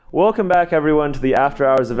Welcome back, everyone, to the After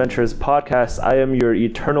Hours Adventures podcast. I am your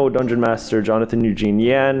eternal dungeon master, Jonathan Eugene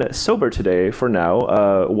Yan, sober today for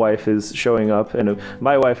now. Wife is showing up, and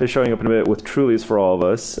my wife is showing up in a bit with Truly's for all of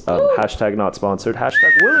us. Hashtag not sponsored.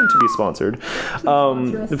 Hashtag willing to be sponsored.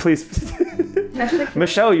 Please,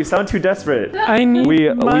 Michelle, you sound too desperate. I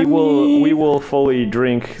need money. We will fully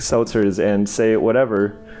drink seltzers and say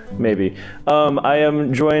whatever. Maybe. I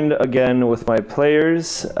am joined again with my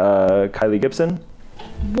players, Kylie Gibson.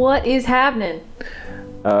 What is happening?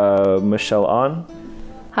 Michelle On.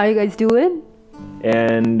 How you guys doing?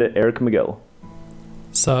 And Eric McGill.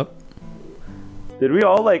 Sup? Did we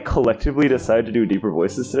all collectively decide to do deeper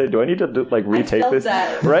voices today? Do I need to retake this?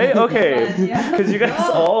 That. Right? Okay. Because you guys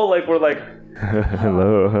all were like,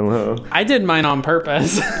 hello. I did mine on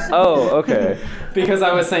purpose. Oh, okay. Because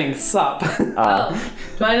I was saying sup. Do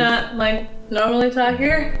I not normally talk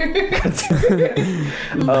here?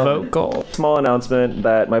 Vocal. Small announcement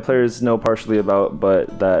that my players know partially about,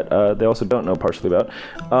 but that they also don't know partially about.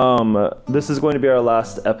 This is going to be our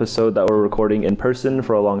last episode that we're recording in person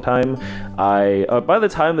for a long time. By the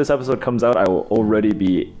time this episode comes out, I will already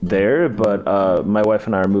be there, but my wife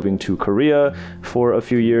and I are moving to Korea for a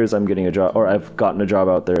few years. I'm getting a job, or I've gotten a job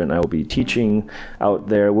out there, and I will be teaching out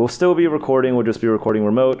there. We'll still be recording, we'll just be recording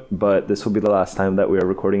remote, but this will be the last time that we are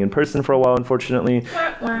recording in person for a while, unfortunately.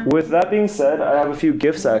 With that being said, I have a few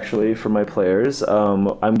gifts actually for my players.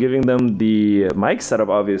 I'm giving them the mic setup,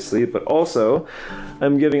 obviously, but also I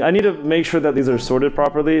need to make sure that these are sorted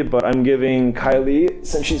properly, but I'm giving Kylie,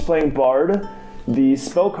 since she's playing Bard, the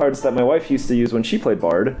spell cards that my wife used to use when she played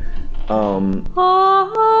Bard. And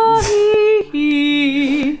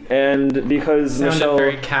because Sounded Michelle...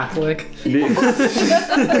 very Catholic.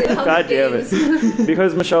 God damn it.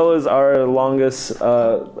 Because Michelle is our longest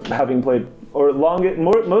having played, or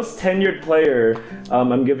most tenured player,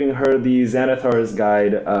 I'm giving her the Xanathar's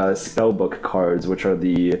Guide spellbook cards, which are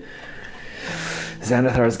the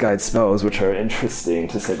Xanathar's Guide spells, which are interesting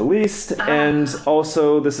to say the least. And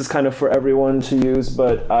also, this is kind of for everyone to use,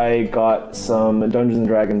 but I got some Dungeons &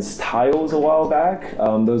 Dragons tiles a while back.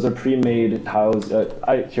 Those are pre-made tiles.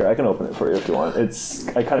 I can open it for you if you want.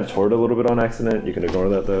 I kind of tore it a little bit on accident. You can ignore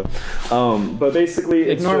that though. But basically,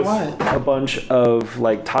 it's Ignore just what? a bunch of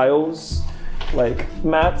tiles,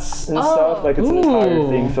 mats and stuff. It's an entire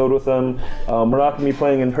thing filled with them. We're not going to be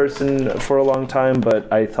playing in person for a long time, but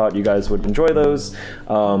I thought you guys would enjoy those.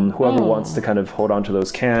 Whoever wants to kind of hold on to those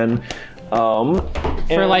can. For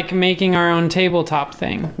making our own tabletop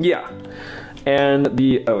thing. Yeah. And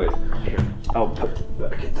here, I'll put it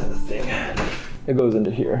back into the thing. It goes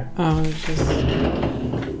into here. Oh, it's just...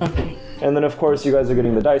 Okay. And then of course you guys are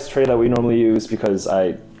getting the dice tray that we normally use because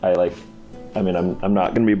I'm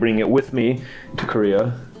not going to be bringing it with me to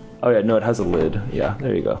Korea. Oh yeah, no, it has a lid. Yeah,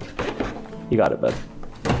 there you go. You got it, Beth.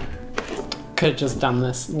 Could have just done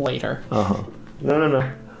this later. Uh-huh. No.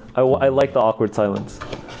 I like the awkward silence.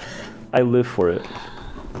 I live for it.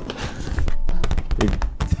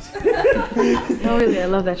 No, really, I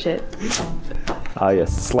love that shit. Ah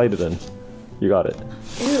yes, slide it in. You got it.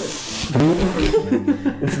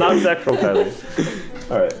 It's not sexual, Kylie.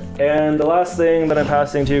 Alright, and the last thing that I'm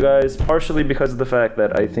passing to you guys, partially because of the fact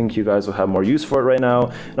that I think you guys will have more use for it right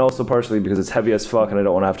now, and also partially because it's heavy as fuck and I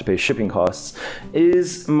don't want to have to pay shipping costs,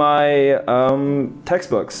 is my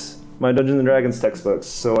textbooks, my Dungeons & Dragons textbooks.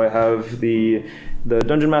 So I have the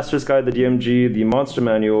Dungeon Master's Guide, the DMG, the Monster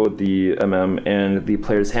Manual, the MM, and the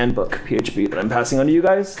Player's Handbook, PHB, that I'm passing on to you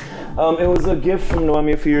guys. It was a gift from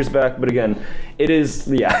Noemi a few years back, but again, it is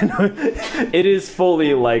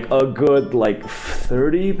fully a good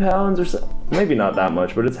 30 pounds or so. Maybe not that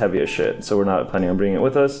much, but it's heavy as shit, so we're not planning on bringing it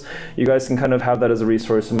with us. You guys can kind of have that as a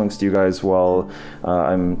resource amongst you guys while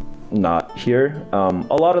I'm not here.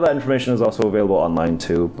 A lot of that information is also available online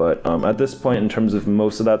too, but at this point, in terms of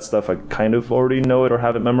most of that stuff, I kind of already know it or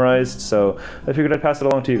have it memorized, so I figured I'd pass it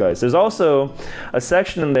along to you guys. There's also a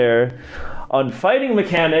section in there on fighting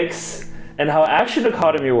mechanics and how Action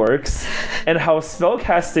Academy works and how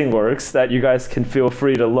spellcasting works that you guys can feel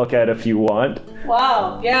free to look at if you want.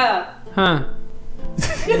 Wow, yeah. Huh.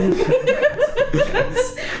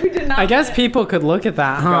 We did not. I guess people could look at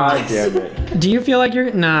that, huh? God damn it. Do you feel like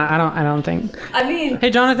you're... Nah, I don't think. I mean... Hey,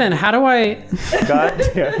 Jonathan, how do I... God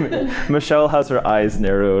damn it. Michelle has her eyes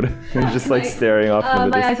narrowed and just staring off into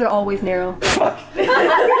my this. eyes are always narrow.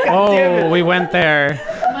 Oh, we went there.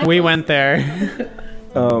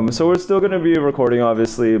 So we're still going to be recording,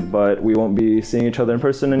 obviously, but we won't be seeing each other in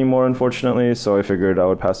person anymore, unfortunately, so I figured I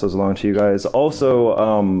would pass those along to you guys.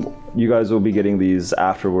 Also, you guys will be getting these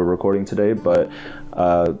after we're recording today, but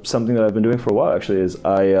something that I've been doing for a while, actually, is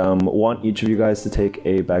I want each of you guys to take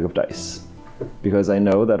a bag of dice. because I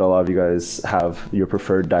know that a lot of you guys have your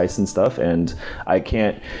preferred dice and stuff, and I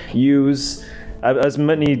can't use as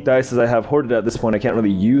many dice as I have hoarded at this point. I can't really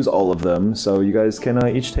use all of them, so you guys can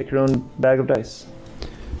each take your own bag of dice.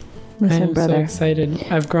 I'm so brother, excited.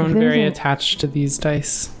 I've grown very attached to these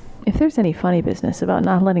dice. if there's any funny business about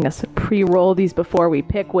not letting us pre-roll these before we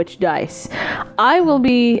pick which dice, I will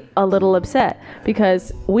be a little upset,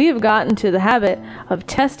 because we have gotten to the habit of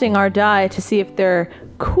testing our die to see if they're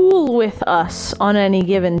cool with us on any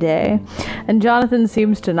given day. And Jonathan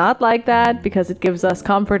seems to not like that because it gives us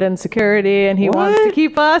comfort and security, and he wants to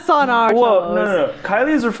keep us on our toes. Whoa, no.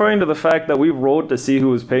 Kylie is referring to the fact that we rolled to see who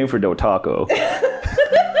was paying for Del Taco.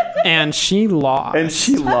 And she lost.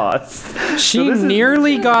 She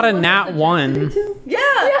nearly got a nat 1.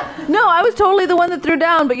 Yeah. No, I was totally the one that threw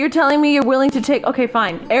down, but you're telling me you're willing to take... Okay,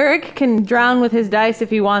 fine. Eric can drown with his dice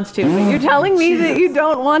if he wants to, but you're telling me that you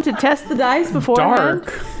don't want to test the dice beforehand?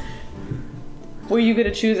 Dark. Were you going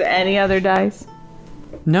to choose any other dice?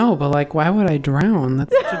 No, but like, why would I drown?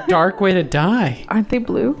 That's such a dark way to die. Aren't they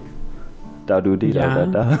blue?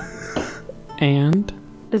 Da-do-dee-da-da-da. And?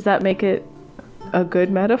 Does that make it a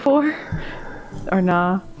good metaphor? Or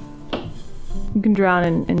nah? You can drown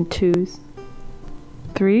in 2s.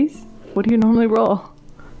 3s? What do you normally roll?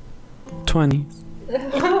 20s.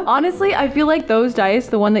 Honestly, I feel like those dice,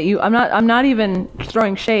 the one that you... I'm not even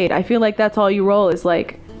throwing shade. I feel like that's all you roll is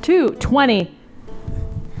like 2, 20.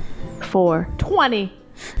 4, 20.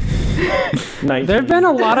 19. There have been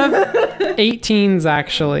a lot of 18s,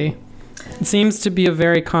 actually. It seems to be a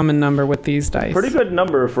very common number with these dice. Pretty good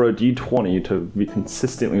number for a d20 to be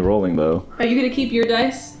consistently rolling, though. Are you gonna keep your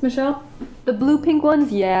dice, Michelle? The blue-pink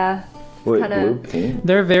ones, yeah. Wait, kinda... blue, pink?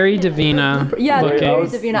 They're very Divina. Yeah, they're looking. very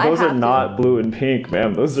Divina. Those I are have not blue and pink,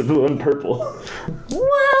 ma'am. Those are blue and purple. Well,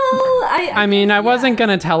 I mean, I wasn't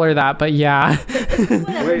gonna tell her that, but yeah.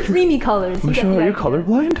 whatever. Creamy colors. Michelle, are you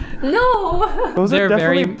colorblind? No. Those They're are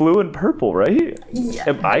definitely very- blue and purple, right? Yeah.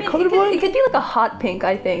 Am I It colorblind? could be like a hot pink,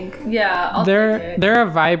 I think. Yeah, I'll take it. They're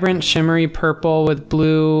a vibrant, shimmery purple with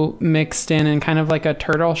blue mixed in and kind of like a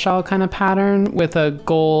turtle shell kind of pattern with a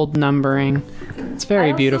gold numbering. It's very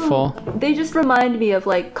I also- beautiful. They just remind me of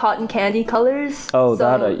like cotton candy colors. Oh, so,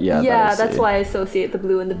 that I- yeah, that I Yeah, that's see. why I associate the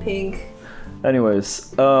blue and the pink.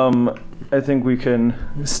 Anyways, I think we can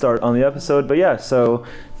start on the episode. But yeah, so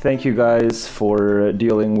thank you guys for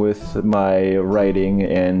dealing with my writing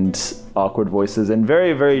and awkward voices and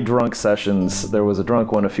very, very drunk sessions. There was a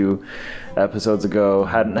drunk one a few episodes ago.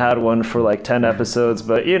 Hadn't had one for like 10 episodes,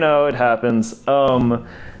 but you know, it happens.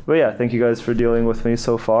 But yeah, thank you guys for dealing with me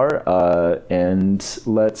so far. And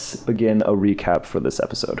let's begin a recap for this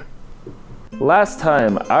episode. Last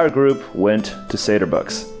time, our group went to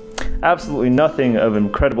Saterbucks. Absolutely nothing of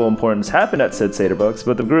incredible importance happened at said Saterbucks,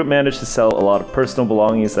 but the group managed to sell a lot of personal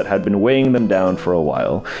belongings that had been weighing them down for a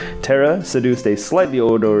while. Tara seduced a slightly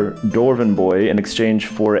older dwarven boy in exchange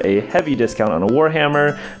for a heavy discount on a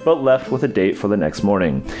warhammer, but left with a date for the next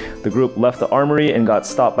morning. The group left the armory and got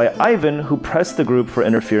stopped by Ivan, who pressed the group for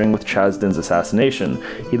interfering with Chasden's assassination.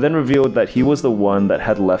 He then revealed that he was the one that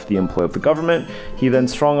had left the employ of the government. He then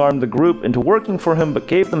strong-armed the group into working for him, but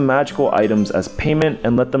gave them magical items as payment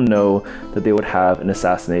and let them know that they would have an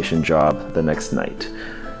assassination job the next night.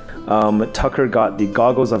 Tucker got the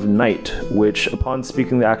Goggles of Night, which, upon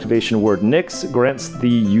speaking the activation word Nyx, grants the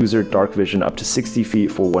user dark vision up to 60 feet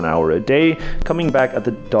for 1 hour a day, coming back at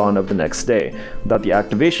the dawn of the next day. Without the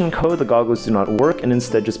activation code, the goggles do not work and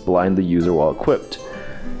instead just blind the user while equipped.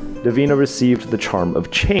 Davina received the Charm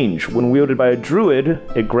of Change. When wielded by a druid,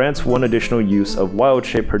 it grants one additional use of wild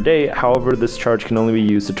shape per day. However, this charge can only be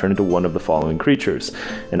used to turn into one of the following creatures: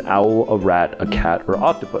 an owl, a rat, a cat, or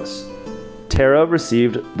octopus. Tara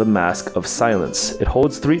received the Mask of Silence. It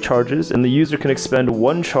holds 3 charges, and the user can expend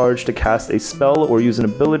 1 charge to cast a spell or use an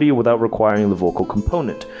ability without requiring the vocal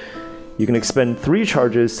component. You can expend 3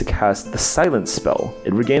 charges to cast the Silence spell.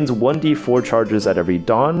 It regains 1d4 charges at every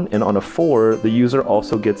dawn, and on a 4, the user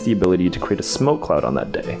also gets the ability to create a smoke cloud on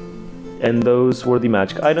that day. And those were the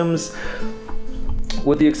magic items.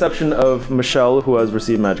 With the exception of Michelle, who has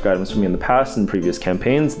received magic items from me in the past in previous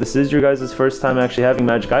campaigns, this is your guys' first time actually having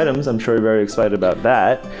magic items. I'm sure you're very excited about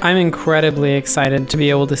that. I'm incredibly excited to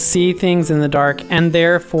be able to see things in the dark and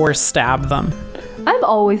therefore stab them. I'm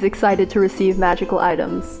always excited to receive magical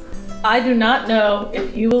items. I do not know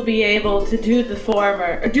if you will be able to do the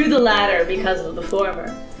former, or do the latter because of the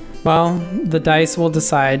former. Well, the dice will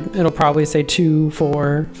decide. It'll probably say 2,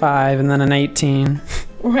 4, 5, and then an 18.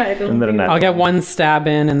 Right. And then a nat I'll get one stab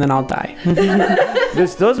in and then I'll die.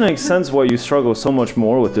 This does make sense why you struggle so much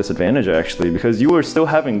more with disadvantage, actually, because you were still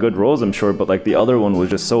having good rolls, I'm sure, but like the other one was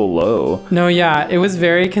just so low. No, yeah, it was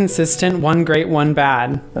very consistent. One great, one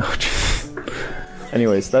bad. Oh, jeez.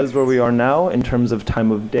 Anyways, that is where we are now in terms of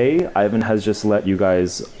time of day. Ivan has just let you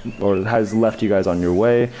guys, or has left you guys on your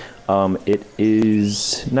way. It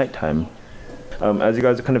is nighttime. As you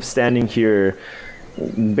guys are kind of standing here,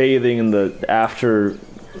 bathing in the after...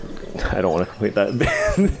 I don't want to complete that.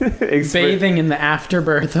 Bathing in the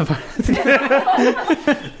afterbirth of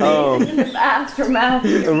Aftermath.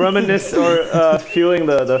 Reminisce or feeling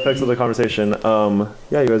the effects of the conversation.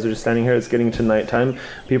 Yeah, you guys are just standing here. It's getting to nighttime.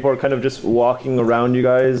 People are kind of just walking around you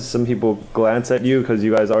guys. Some people glance at you because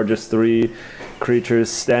you guys are just three creatures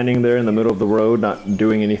standing there in the middle of the road, not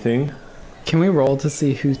doing anything. Can we roll to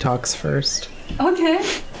see who talks first? Okay.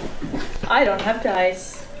 I don't have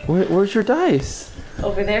dice. Where's your dice?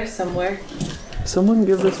 Over there somewhere. Someone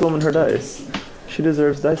give this woman her dice. She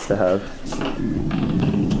deserves dice to have.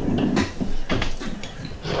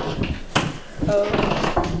 Oh.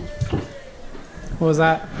 What was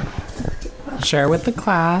that? Share with the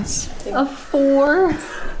class. A 4.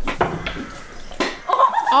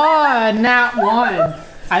 Oh, nat 1.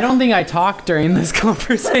 I don't think I talked during this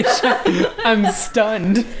conversation. I'm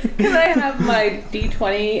stunned. Can I have my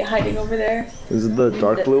D20 hiding over there? Is it the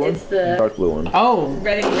dark blue one? It's the Dark blue one. Oh,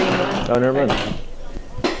 red and green one. Oh, never mind.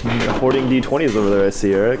 Hoarding D20s over there, I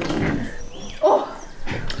see, Eric. Oh,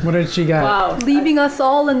 what did she get? wow. Leaving us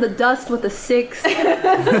all in the dust with a 6.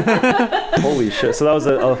 Holy shit. So that was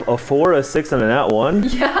a 4, a 6, and a nat 1?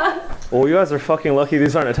 Yeah. Well, you guys are fucking lucky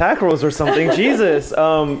these aren't attack rolls or something. Jesus.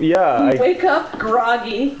 Yeah, Wake up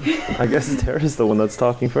groggy. I guess Tara's the one that's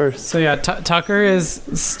talking first. So yeah, Tucker is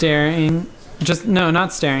staring.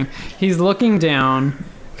 Not staring. He's looking down,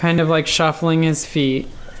 kind of like shuffling his feet,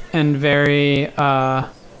 and very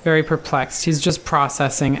perplexed. He's just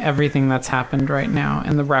processing everything that's happened right now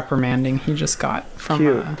and the reprimanding he just got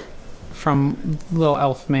Cute. from little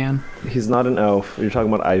elf man. He's not an elf. You're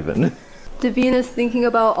talking about Ivan. Davina's thinking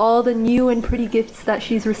about all the new and pretty gifts that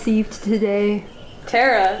she's received today.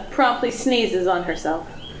 Tara promptly sneezes on herself.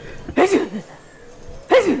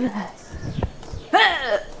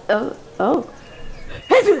 Oh.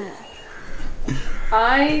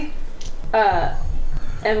 I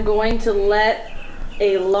am going to let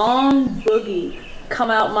a long boogie come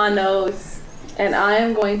out my nose, and I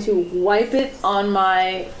am going to wipe it on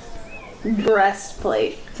my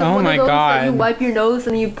breastplate. So Oh one my of those that you God. wipe your nose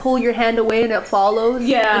and you pull your hand away and it follows in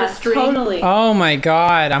Yeah, a string. totally. Oh my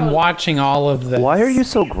god, I'm watching all of this. Why are you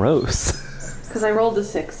so gross? Because I rolled a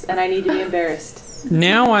 6, and I need to be embarrassed.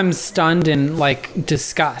 Now I'm stunned in like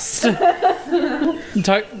disgust.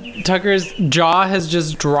 Tucker's jaw has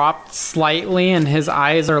just dropped slightly and his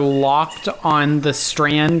eyes are locked on the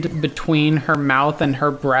strand between her mouth and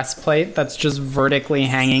her breastplate that's just vertically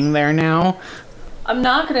hanging there now. I'm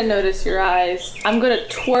not going to notice your eyes. I'm going to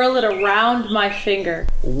twirl it around my finger.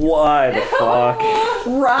 Why the fuck?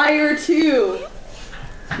 Prior to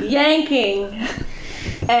yanking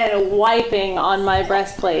and wiping on my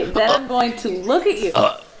breastplate. Then I'm going to look at you.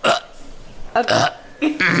 Okay.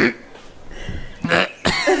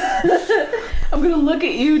 I'm going to look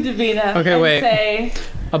at you, Davina, Okay, and wait. say...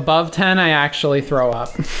 Above 10, I actually throw up.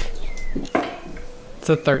 It's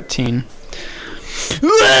a 13.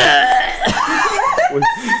 Was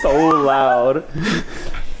so loud.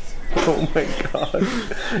 Oh my god.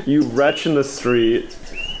 You wretch in the street.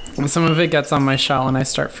 Some of it gets on my shell and I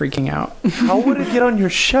start freaking out. How would it get on your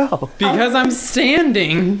shell? Because I'm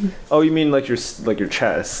standing. Oh, you mean like your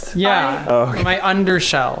chest? Yeah. Oh, okay. My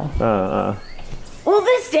undershell. Well,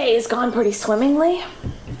 this day has gone pretty swimmingly.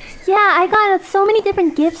 Yeah, I got so many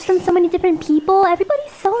different gifts from so many different people.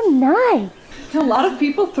 Everybody's so nice. A lot of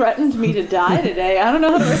people threatened me to die today. I don't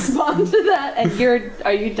know how to respond to that. And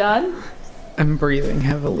are you done? I'm breathing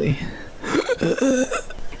heavily.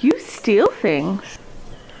 You steal things.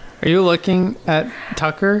 Are you looking at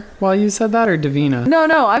Tucker while you said that, or Davina?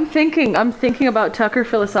 No, I'm thinking about Tucker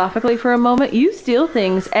philosophically for a moment. You steal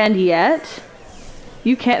things, and yet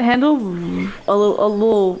you can't handle a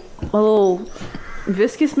little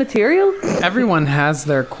viscous material. Everyone has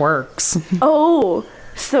their quirks. Oh,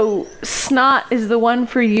 so snot is the one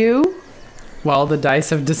for you Well, the dice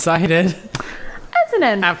have decided. as an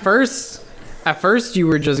end. At first you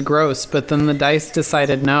were just gross, but then the dice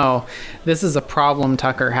decided no, this is a problem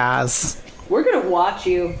Tucker has. We're going to watch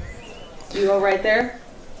you. You go right there?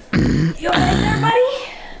 You all right there,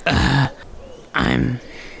 buddy?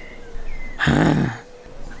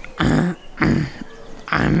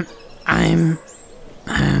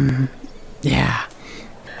 Yeah.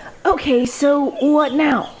 Okay, so what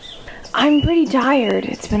now? I'm pretty tired.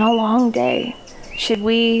 It's been a long day. Should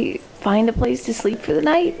we find a place to sleep for the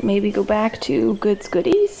night? Maybe go back to Good's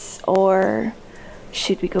Goodies? Or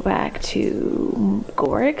should we go back to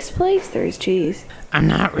Gorik's place? There's cheese. I'm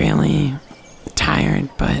not really tired,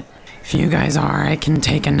 but if you guys are, I can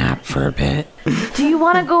take a nap for a bit. Do you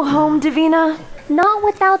want to go home, Davina? Not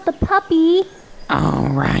without the puppy. Oh,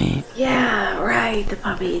 right. Yeah, right. The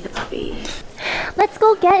puppy. Let's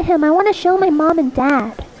go get him. I want to show my mom and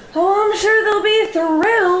dad. Oh, I'm sure they'll be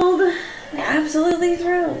thrilled. Absolutely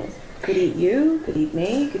thrilled. Could eat you, could eat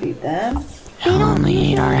me, could eat them. He'll only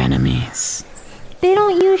eat our enemies. They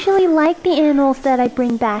don't usually like the animals that I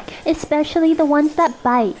bring back, especially the ones that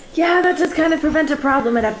bite. Yeah, that just kind of prevents a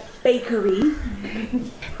problem at a bakery.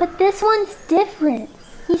 But this one's different.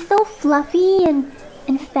 He's so fluffy and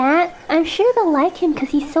fat. I'm sure they'll like him because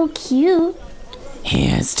he's so cute. He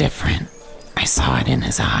is different. I saw it in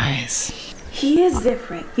his eyes. He is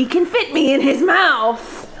different. He can fit me in his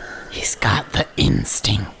mouth. He's got the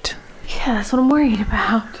instinct. Yeah, that's what I'm worried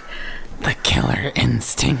about. The killer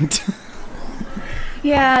instinct.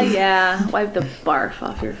 Yeah. Wipe the barf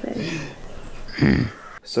off your face.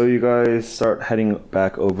 So you guys start heading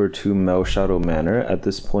back over to Melshadow Manor. At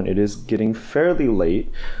this point, it is getting fairly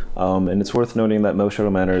late, and it's worth noting that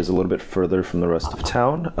Melshadow Manor is a little bit further from the rest of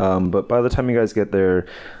town. But by the time you guys get there,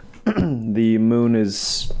 the moon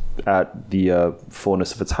is at the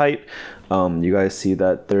fullness of its height. You guys see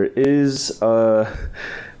that there is a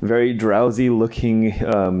very drowsy-looking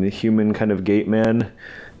human kind of gate man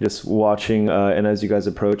just watching, and as you guys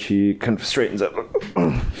approach, he kind of straightens up.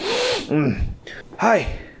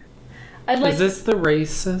 Hi. Is this the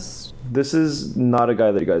racist? This is not a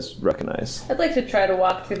guy that you guys recognize. I'd like to try to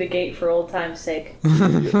walk through the gate for old time's sake.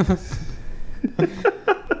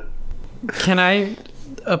 Can I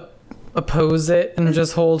oppose it and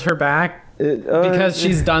just hold her back? Because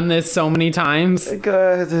she's done this so many times.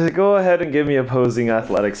 Go ahead and give me opposing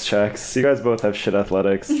athletics checks. You guys both have shit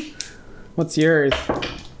athletics. What's yours?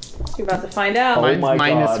 You're about to find out. Oh Mine's my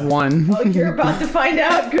minus God. 1. Oh, you're about to find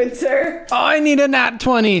out, good sir. Oh, I need a nat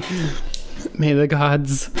 20. May the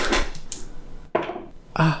gods.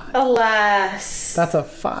 Alas. That's a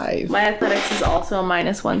 5. My athletics is also a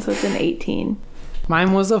 -1, so it's an 18.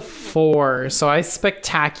 Mine was a 4, so I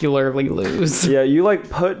spectacularly lose. Yeah, you like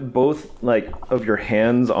put both like of your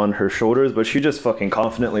hands on her shoulders, but she just fucking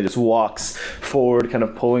confidently just walks forward, kind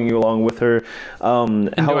of pulling you along with her.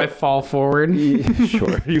 And do I fall forward?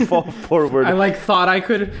 Sure, you fall forward. I thought I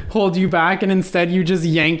could hold you back, and instead you just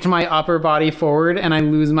yanked my upper body forward, and I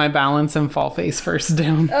lose my balance and fall face first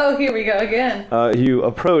down. Oh, here we go again. You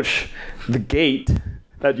approach the gate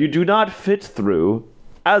that you do not fit through,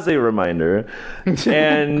 as a reminder,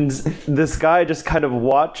 and this guy just kind of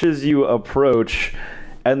watches you approach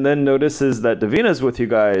and then notices that Davina's with you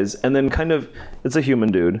guys, and then kind of, it's a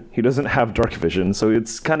human dude. He doesn't have dark vision, so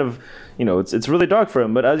it's kind of, it's really dark for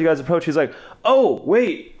him, but as you guys approach, he's like, oh,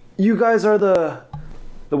 wait, you guys are the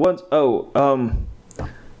ones,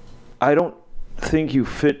 I don't think you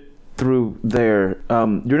fit through there.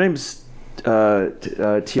 Your name's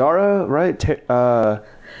Tiara, right?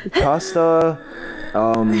 Costa.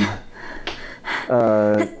 I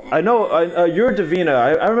know you're Davina.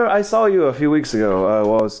 I remember I saw you a few weeks ago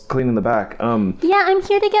while I was cleaning the back. Yeah, I'm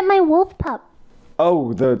here to get my wolf pup.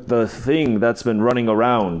 Oh, the thing that's been running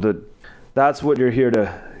around. That's what you're here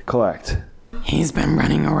to collect. He's been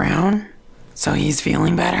running around, so he's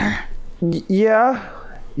feeling better. Yeah,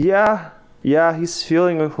 he's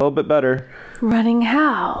feeling a little bit better. Running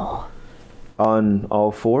how? On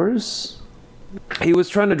all fours. He was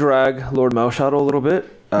trying to drag Lord Melshadow a little bit.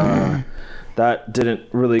 That didn't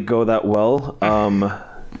really go that well.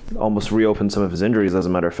 Almost reopened some of his injuries, as a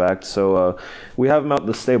matter of fact. So we have him out in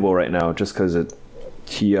the stable right now, just because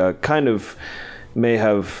he kind of may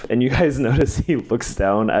have. And you guys notice he looks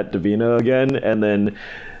down at Davina again, and then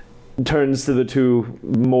turns to the two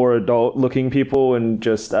more adult-looking people and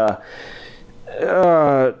just,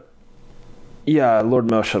 yeah, Lord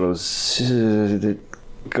Melshadow's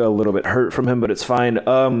a little bit hurt from him, but it's fine.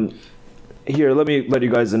 Here, let me let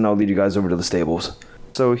you guys in. I'll lead you guys over to the stables.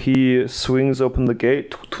 So he swings open the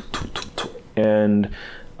gate and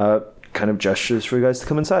kind of gestures for you guys to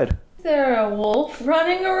come inside. Is there a wolf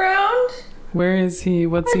running around? Where is he?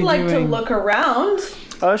 What's he I'd like doing? to look around.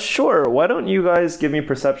 Sure. Why don't you guys give me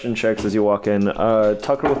perception checks as you walk in?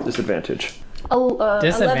 Tucker with disadvantage.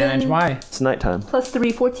 Disadvantage? 11 Why? It's nighttime.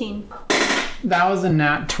 +3, 14. That was a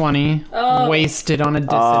nat 20. Oh. Wasted on a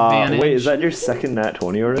disadvantage. Wait, is that your second nat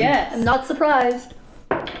 20 already? Yes. I'm not surprised.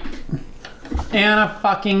 And a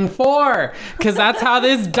fucking 4. Because that's how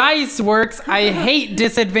this dice works. I hate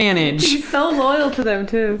disadvantage. He's so loyal to them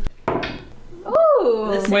too. Ooh.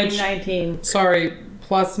 The same Which- 19. Sorry,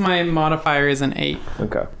 plus my modifier is an 8.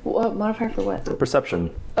 Okay. What modifier for what?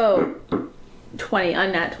 Perception. Oh. 20.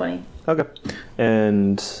 I'm nat 20. Okay.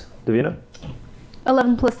 And Davina?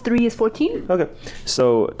 11 plus 3 is 14. Okay.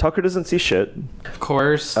 So Tucker doesn't see shit. Of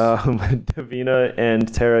course. Davina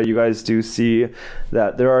and Tara, you guys do see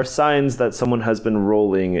that there are signs that someone has been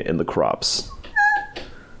rolling in the crops.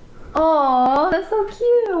 Aw, that's so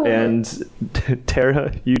cute. And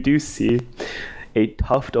Tara, you do see a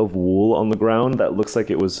tuft of wool on the ground that looks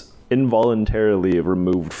like it was involuntarily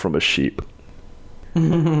removed from a sheep.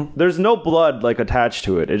 There's no blood like attached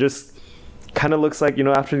to it. It just kind of looks like, you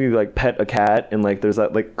know, after you like pet a cat and like there's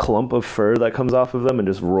that like clump of fur that comes off of them and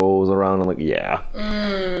just rolls around and like, yeah.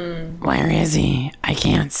 Where is he? I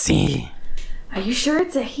can't see. Are you sure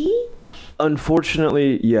it's a he?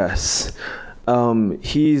 Unfortunately, yes.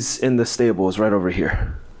 He's in the stables right over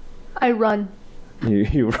here. I run.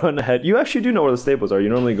 You run ahead. You actually do know where the stables are. You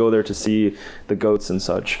normally go there to see the goats and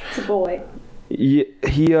such. It's a boy. He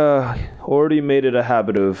already made it a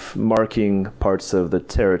habit of marking parts of the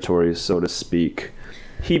territory, so to speak.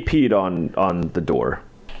 He peed on the door.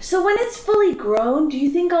 So when it's fully grown, do you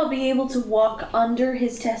think I'll be able to walk under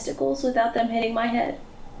his testicles without them hitting my head?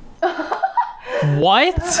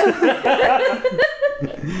 What?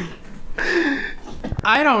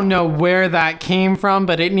 I don't know where that came from,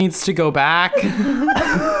 but it needs to go back.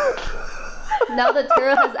 Now that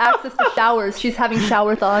Tara has access to showers, she's having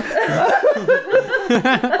shower thoughts.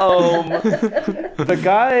 The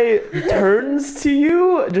guy turns to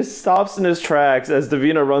you, just stops in his tracks as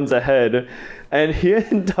Davina runs ahead, and he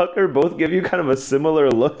and Tucker both give you kind of a similar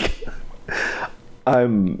look.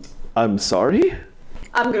 I'm sorry?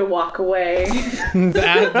 I'm gonna walk away. You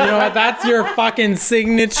know what? That's your fucking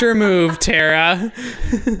signature move, Tara.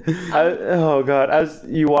 Oh god, as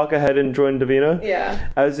you walk ahead and join Davina, Yeah.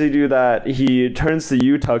 as you do that, he turns to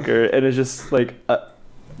you, Tucker, and is just like,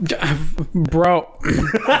 Bro.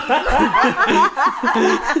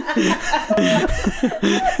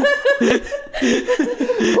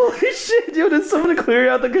 holy shit, yo, did someone clear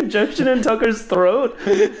out the congestion in Tucker's throat?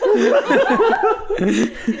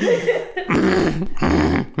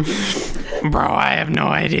 Bro, I have no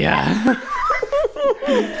idea. That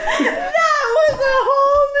was a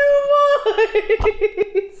whole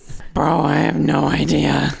new voice! Bro, I have no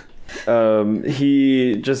idea.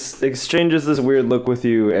 He just exchanges this weird look with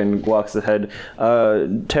you and walks ahead.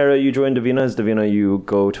 Tara, you join Davina. As Davina, you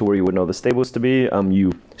go to where you would know the stables to be.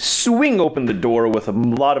 You swing open the door with a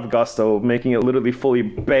lot of gusto, making it literally fully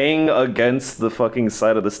bang against the fucking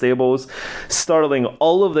side of the stables, startling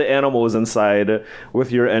all of the animals inside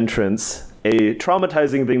with your entrance. A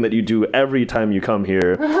traumatizing thing that you do every time you come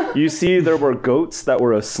here. You see there were goats that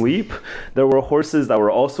were asleep. There were horses that were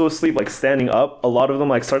also asleep, like standing up. A lot of them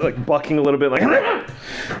like started like bucking a little bit,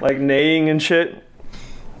 like neighing and shit.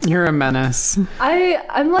 You're a menace.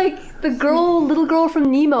 I'm like the little girl from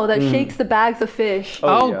Nemo that shakes the bags of fish.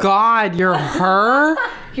 Oh yeah. God, you're her?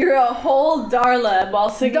 You're a whole Darla while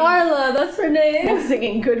singing. Darla, that's her name. While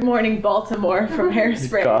singing "Good Morning Baltimore" from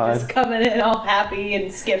Hairspray, God. just coming in all happy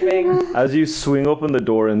and skipping. As you swing open the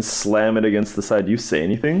door and slam it against the side, you say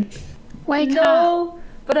anything? Wake up. No,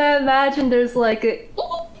 but I imagine there's like a.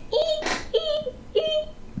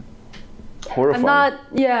 Horrifying.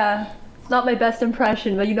 It's not my best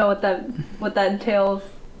impression, but you know what that entails.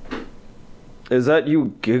 Is that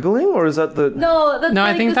you giggling or is that the? No, that's No, I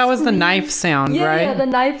like think the that was the scream. knife sound, Yeah, right? yeah, the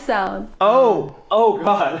knife sound. Oh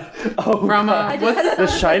god. Oh From god. what's The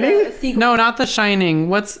Shining? no, not The Shining.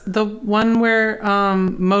 What's the one where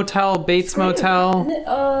Bates Motel,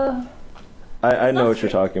 I know what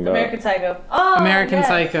you're talking about. American Psycho. Oh, American yes.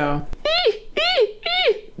 Psycho.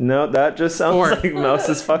 No, that just sounds 4. like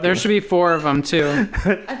Mouse's fucking. There should be 4 of them too.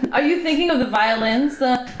 Are you thinking of the violins?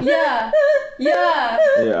 Yeah, yeah.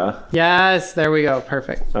 Yeah. Yes, there we go.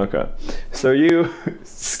 Perfect. Okay. So you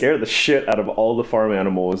scare the shit out of all the farm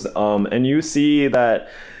animals, and you see that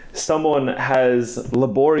someone has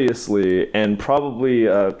laboriously and probably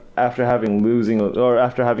after having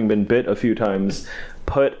been bit a few times,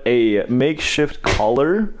 put a makeshift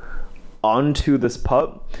collar onto this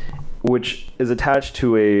pup, which is attached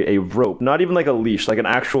to a rope, not even like a leash, like an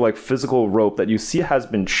actual like physical rope that you see has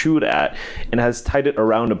been chewed at and has tied it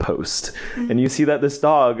around a post. And you see that this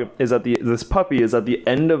puppy is at the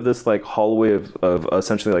end of this like hallway of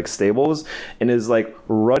essentially like stables and is like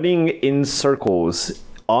running in circles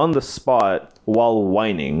on the spot while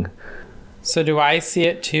whining. So do I see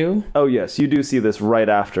it too? Oh yes, you do see this right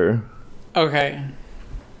after. Okay.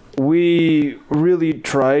 We really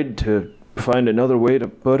tried to find another way to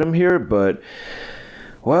put him here, but,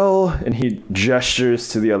 well, and he gestures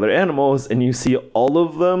to the other animals, and you see all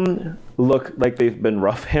of them look like they've been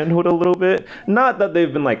rough-handled a little bit. Not that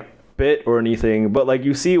they've been, like, bit or anything, but, like,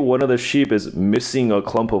 you see one of the sheep is missing a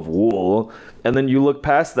clump of wool, and then you look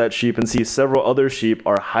past that sheep and see several other sheep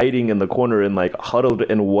are hiding in the corner and, like, huddled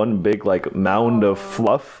in one big, like, mound of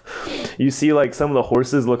fluff. You see, like, some of the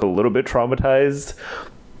horses look a little bit traumatized.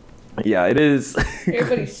 Yeah, it is.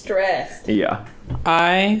 Everybody's stressed. Yeah.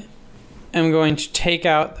 I am going to take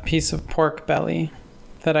out the piece of pork belly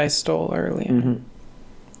that I stole earlier.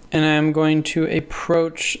 And I'm going to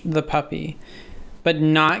approach the puppy, but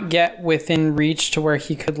not get within reach to where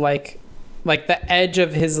he could, like the edge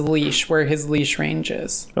of his leash, where his leash range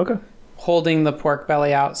is. Okay. Holding the pork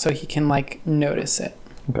belly out so he can, like, notice it.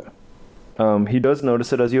 Okay. He does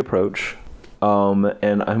notice it as you approach.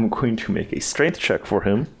 And I'm going to make a strength check for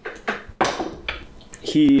him.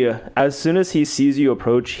 He, as soon as he sees you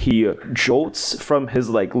approach, he jolts from his,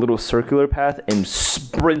 like, little circular path and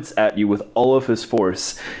sprints at you with all of his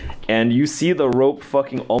force. And you see the rope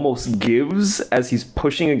fucking almost gives as he's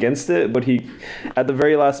pushing against it, but he, at the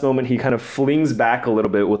very last moment, he kind of flings back a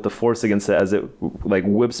little bit with the force against it as it, like,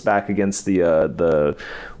 whips back against the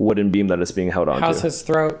wooden beam that is being held onto. How's his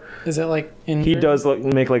throat? Is it, like, injured? He does, like,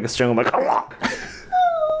 make, like, a strangle, like,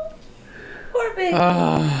 Poor baby.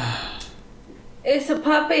 It's a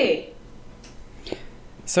puppy.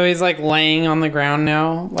 So he's, like, laying on the ground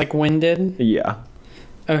now, like, winded? Yeah.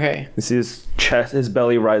 Okay. You see his chest, his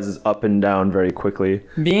belly rises up and down very quickly.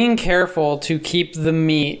 Being careful to keep the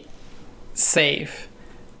meat safe,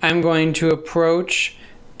 I'm going to approach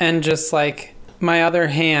and just, like, my other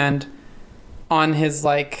hand on his,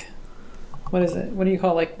 like, what is it? What do you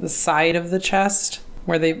call it? Like, the side of the chest?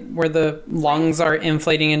 Where the lungs are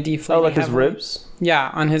inflating and deflating. Oh, like heavily. his ribs? Yeah,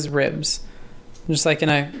 on his ribs. Just, like, in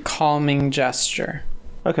a calming gesture.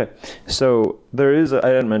 Okay, so there is, I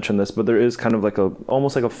didn't mention this, but there is kind of like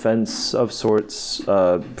almost like a fence of sorts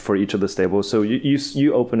for each of the stables. So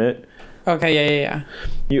you open it. Okay, yeah.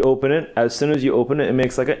 You open it. As soon as you open it, it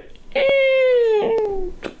makes like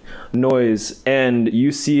a noise, and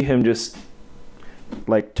you see him just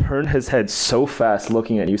like turn his head so fast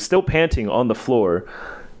looking at you, still panting on the floor,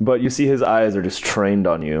 but you see his eyes are just trained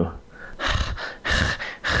on you.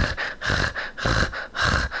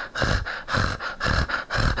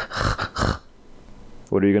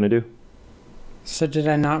 What are you gonna do? So did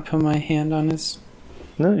I not put my hand on his...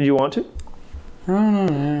 No, do you want to? I don't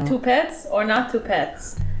know. Two pets or not two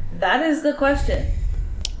pets? That is the question.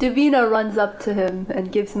 Davina runs up to him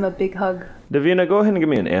and gives him a big hug. Davina, go ahead and give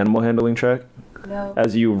me an animal handling check No.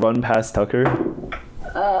 as you run past Tucker.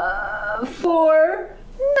 4.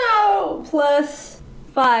 No. Plus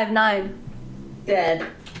 5, 9. Dead.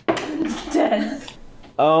 Dead.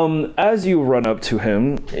 As you run up to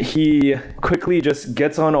him, he quickly just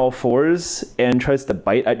gets on all fours and tries to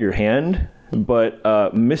bite at your hand,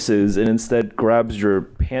 but misses and instead grabs your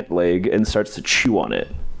pant leg and starts to chew on it.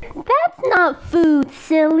 That's not food,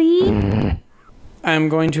 silly. I'm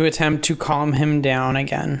going to attempt to calm him down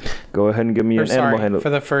again. Go ahead and give me an animal handling.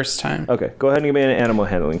 For the first time. Okay, go ahead and give me an animal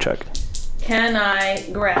handling check. Can I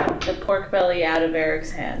grab the pork belly out of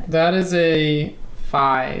Eric's hand? That is a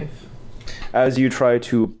 5. As you try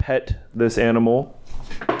to pet this animal.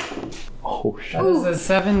 Oh, shit. That is a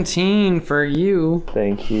 17 for you.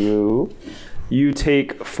 Thank you. You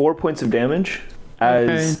take 4 points of damage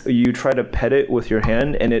as you try to pet it with your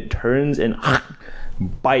hand, and it turns and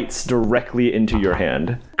bites directly into your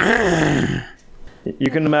hand.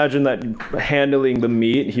 You can imagine that handling the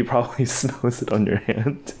meat, he probably smells it on your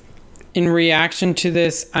hand. In reaction to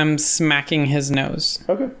this, I'm smacking his nose.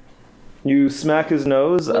 Okay. You smack his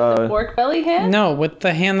nose. With the pork belly hand? No, with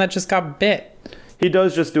the hand that just got bit. He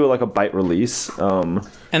does just do like a bite release. And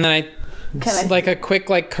then like a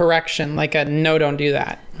quick like correction, like a no, don't do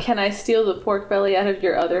that. Can I steal the pork belly out of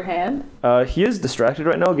your other hand? He is distracted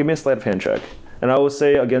right now. Give me a sleight of hand check. And I will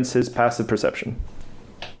say against his passive perception.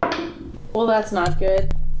 Well, that's not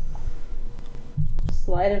good.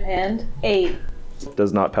 Sleight of hand. 8.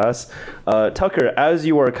 Does not pass. Tucker, as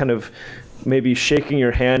you are kind of maybe shaking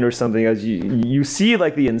your hand or something, as you see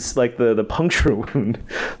like the puncture wound,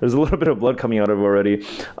 there's a little bit of blood coming out of it already.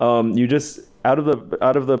 You just out of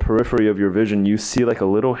the periphery of your vision, you see like a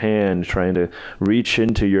little hand trying to reach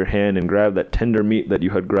into your hand and grab that tender meat that you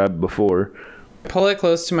had grabbed before. Pull it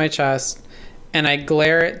close to my chest, and I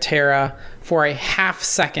glare at Tara for a half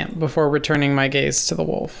second before returning my gaze to the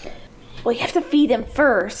wolf. Well, you have to feed him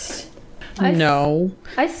first. No.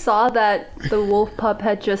 I saw that the wolf pup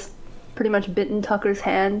had just pretty much bitten Tucker's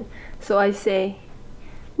hand, so I say,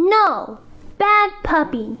 No, bad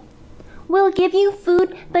puppy. We'll give you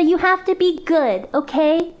food, but you have to be good,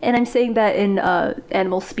 okay? And I'm saying that in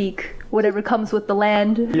animal speak, whatever comes with the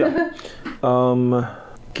land. Yeah.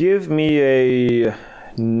 Give me a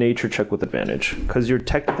nature check with advantage, because you're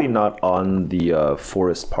technically not on the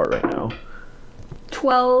forest part right now.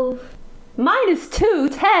 12. -2,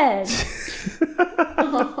 10.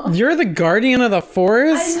 You're the guardian of the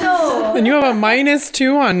forest? I know. And you have a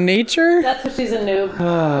 -2 on nature? That's what she's a noob.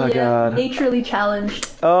 Oh, Yeah, God. naturally challenged.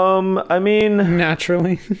 I mean,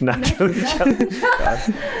 Naturally. naturally challenged. God.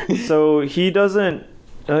 So he doesn't.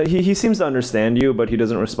 He seems to understand you, but he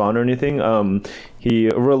doesn't respond or anything. He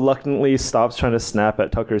reluctantly stops trying to snap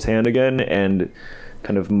at Tucker's hand again and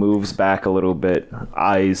kind of moves back a little bit,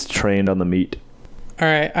 eyes trained on the meat. All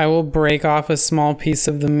right, I will break off a small piece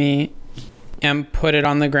of the meat and put it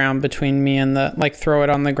on the ground between me and throw it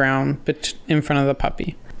on the ground in front of the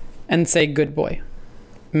puppy and say, good boy.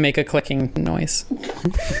 Make a clicking noise.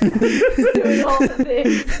 Doing all the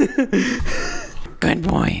things. Good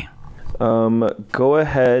boy. Go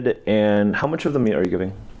ahead and how much of the meat are you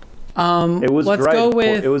giving? Let's go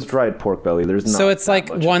with. It was dried pork belly. There's not. So it's that like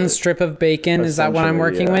much one of it. strip of bacon. Is that what I'm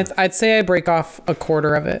Essentially, working yeah. with? I'd say I break off a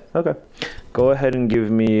quarter of it. Okay. Go ahead and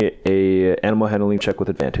give me a animal handling check with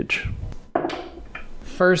advantage.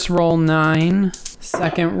 First roll 9,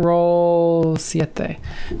 second roll 7.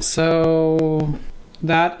 So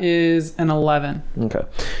that is an 11. Okay.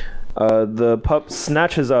 The pup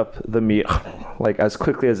snatches up the meat like as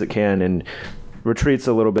quickly as it can and retreats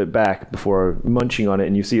a little bit back before munching on it,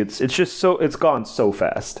 and you see it's gone so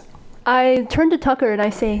fast. I turn to Tucker and I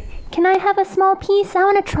say, Can I have a small piece? I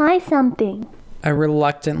want to try something. I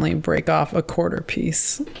reluctantly break off a quarter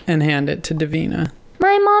piece and hand it to Davina.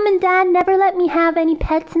 My mom and dad never let me have any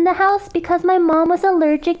pets in the house because my mom was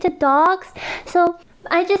allergic to dogs. So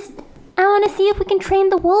I want to see if we can train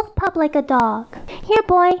the wolf pup like a dog. Here,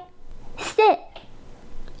 boy. Sit.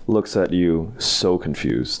 Looks at you so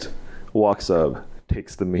confused. Walks up,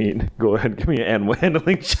 takes the meat. Go ahead and give me an animal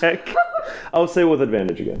handling check. I'll say with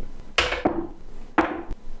advantage again.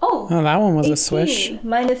 oh, Oh, that one was 18. a swish.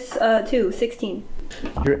 -2, 16.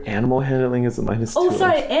 Your animal handling is a -2. Oh,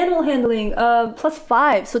 sorry, animal handling,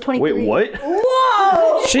 +5, so 23. Wait, what?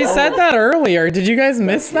 Whoa! She said that earlier. Did you guys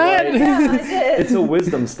miss that? Yeah, I did. It's a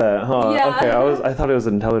wisdom stat, huh? Yeah. Okay, I thought it was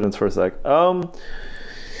intelligence for a sec.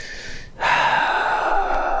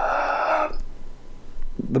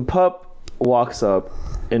 The pup walks up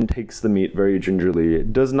and takes the meat very gingerly,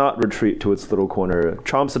 does not retreat to its little corner,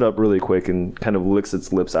 chomps it up really quick and kind of licks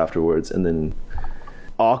its lips afterwards, and then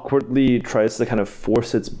awkwardly tries to kind of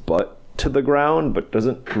force its butt to the ground, but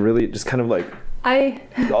doesn't really, just kind of like,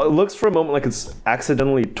 it looks for a moment like it's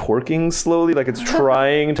accidentally twerking slowly, like it's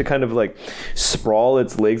trying to kind of like sprawl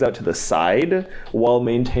its legs out to the side while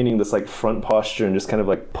maintaining this like front posture and just kind of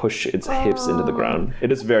like push its hips into the ground.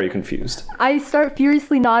 It is very confused. I start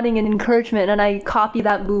furiously nodding in encouragement and I copy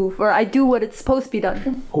that move, or I do what it's supposed to be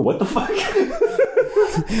done. What the fuck?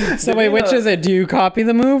 So wait, which is it? Do you copy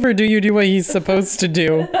the move or do you do what he's supposed to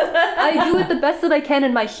do? I do it the best that I can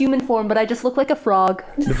in my human form, but I just look like a frog.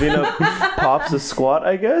 Davina pops a squat,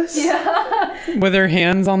 I guess? Yeah. With her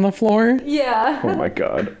hands on the floor? Yeah. Oh my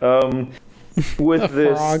god. With A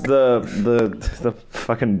this, frog. the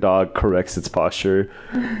fucking dog corrects its posture,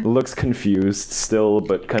 looks confused still,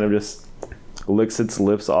 but kind of just licks its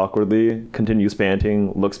lips awkwardly, continues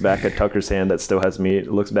panting, looks back at Tucker's hand that still has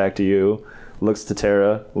meat, looks back to you, looks to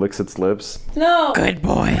Tara, licks its lips. No, Good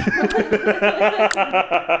boy.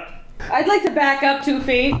 I'd like to back up 2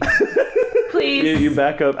 feet, please. You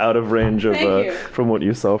back up out of range of Thank you. from what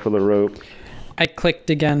you saw for the rope. I clicked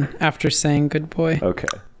again after saying good boy. Okay.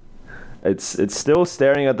 It's still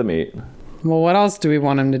staring at the meat. Well, what else do we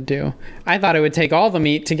want him to do? I thought it would take all the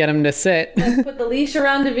meat to get him to sit. Let's put the leash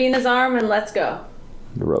around Davina's arm and let's go.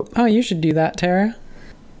 The rope. Oh, you should do that, Tara.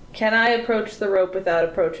 Can I approach the rope without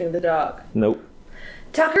approaching the dog? Nope.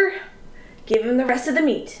 Tucker, give him the rest of the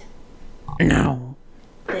meat. No.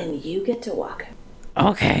 Then you get to walk him.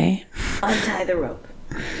 Okay. Untie the rope.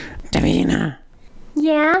 Davina,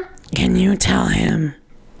 Yeah? can you tell him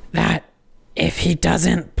that if he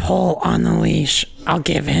doesn't pull on the leash, I'll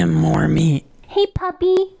give him more meat? Hey,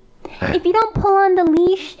 puppy. If you don't pull on the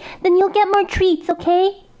leash, then you'll get more treats,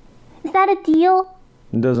 okay? Is that a deal?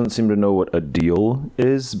 Doesn't seem to know what a deal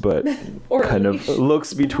is, but Or a kind of leash.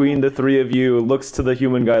 looks between the three of you, looks to the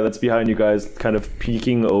human guy that's behind you guys, kind of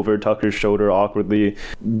peeking over Tucker's shoulder awkwardly.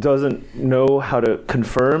 Doesn't know how to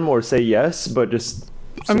confirm or say yes, but just...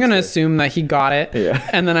 I'm going to assume that he got it. Yeah.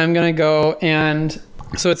 And then I'm going to go and...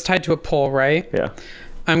 So it's tied to a pole, right? Yeah.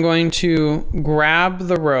 I'm going to grab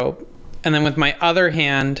the rope and then with my other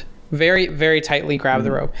hand, very, very tightly grab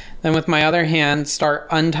the rope. Then with my other hand, start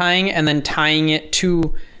untying and then tying it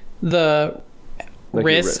to the Like your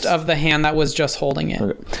wrist of the hand that was just holding it.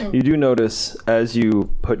 Okay. You do notice as you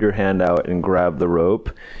put your hand out and grab the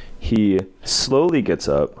rope, he slowly gets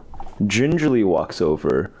up, gingerly walks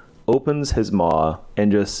over, opens his maw,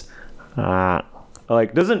 and just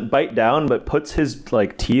like doesn't bite down, but puts his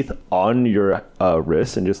like teeth on your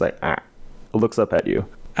wrist and just like looks up at you.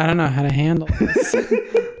 I don't know how to handle this.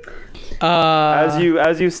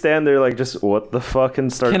 As you stand there, like, just what the fuck,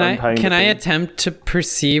 and start untying. Can I attempt to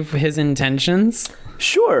perceive his intentions?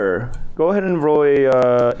 Sure. Go ahead and roll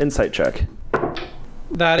a insight check.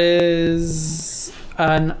 That is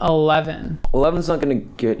an 11. 11's not going to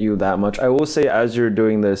get you that much. I will say, as you're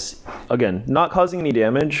doing this, again, not causing any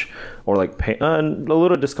damage or like pain, a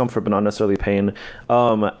little discomfort, but not necessarily pain.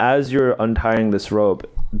 As you're untying this rope,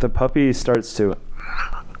 the puppy starts to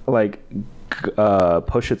like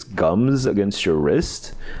push its gums against your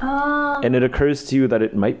wrist, and it occurs to you that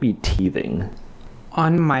it might be teething.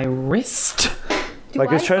 On my wrist?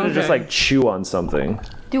 Like it's trying to just like chew on something.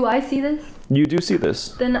 Do I see this? You do see this.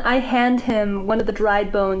 Then I hand him one of the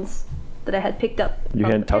dried bones that I had picked up. You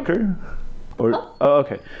hand Tucker? Or oh,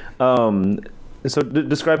 okay. So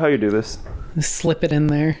describe how you do this. Slip it in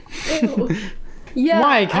there. Yeah.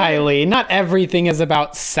 Why, Kylie? Not everything is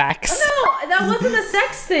about sex. No, that wasn't a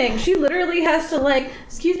sex thing. She literally has to like,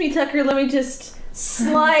 excuse me, Tucker, let me just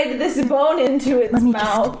slide this bone into its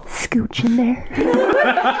mouth. Scooch in there.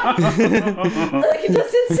 Like, it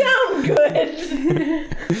doesn't sound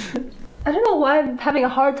good. I don't know why I'm having a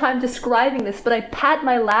hard time describing this, but I pat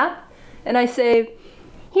my lap and I say,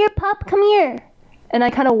 Here, pup, come here. and I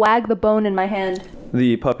kind of wag the bone in my hand.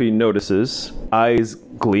 The puppy notices. Eyes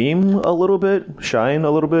gleam a little bit, shine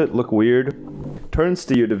a little bit, look weird. Turns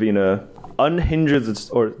to you, Davina, unhinges its,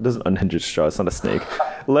 or doesn't unhinge its jaw, it's not a snake.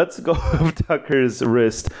 Lets go of Tucker's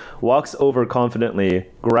wrist, walks over confidently,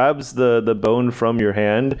 grabs the bone from your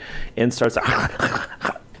hand, and starts...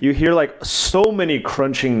 You hear like so many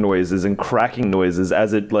crunching noises and cracking noises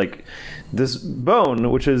as it like... This bone,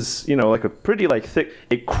 which is, you know, like a pretty like thick,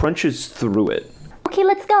 it crunches through it. Okay,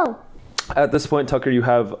 let's go. At this point, Tucker, you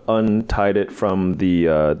have untied it from the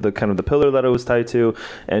kind of the pillar that it was tied to,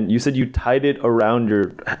 and you said you tied it around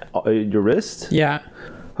your wrist? Yeah.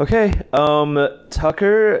 Okay,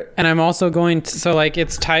 Tucker... And I'm also going to, so like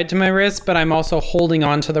it's tied to my wrist, but I'm also holding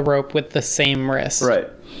on to the rope with the same wrist. Right.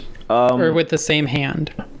 Or with the same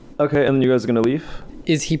hand. Okay, and you guys are going to leave?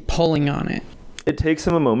 Is he pulling on it? It takes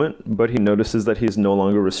him a moment, but he notices that he's no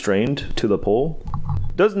longer restrained to the pole.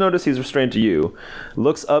 Does notice he's restrained to you.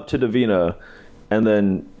 Looks up to Davina, and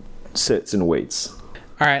then sits and waits.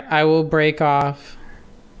 All right, I will break off.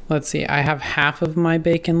 Let's see, I have half of my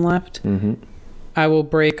bacon left. Mm-hmm. I will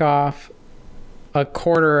break off a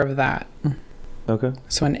quarter of that. Okay.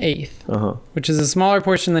 So an eighth. Uh-huh. Which is a smaller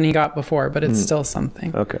portion than he got before, but it's still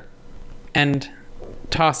something. Okay. And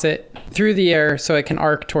toss it through the air so it can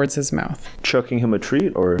arc towards his mouth. Chucking him a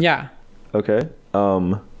treat, or? Yeah. Okay.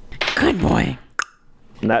 Good boy.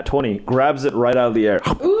 Nat 20. Grabs it right out of the air.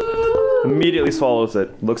 Ooh, Immediately swallows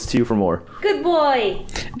it. Looks to you for more. good boy.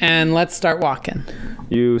 And let's start walking.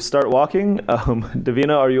 You start walking.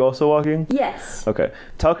 Davina, are you also walking? Yes. Okay.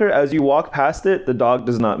 Tucker, as you walk past it, the dog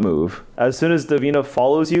does not move. As soon as Davina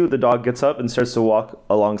follows you, the dog gets up and starts to walk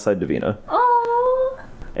alongside Davina. Oh.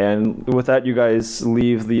 And with that, you guys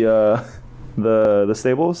leave the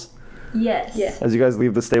stables. Yes. Yes. As you guys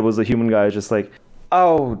leave the stables, the human guy is just like,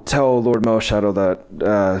 "I'll tell Lord Melshadow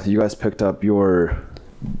that you guys picked up your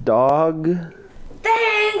dog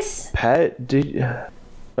Thanks. pet.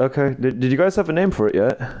 Okay. Did you guys have a name for it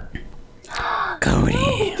yet?" Cody.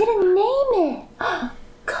 We didn't name it.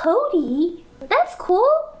 Cody? That's cool.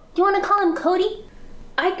 Do you want to call him Cody?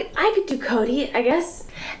 I could do Cody, I guess.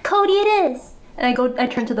 Cody it is. And I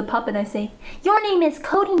turn to the pup and I say, Your name is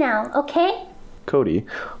Cody now, okay? Cody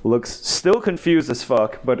looks still confused as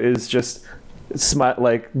fuck, but is just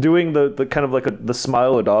like doing the kind of like the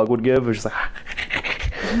smile a dog would give, which is like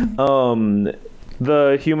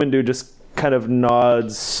the human dude just kind of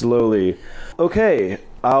nods slowly. Okay,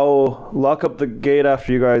 I'll lock up the gate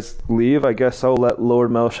after you guys leave. I guess I'll let Lord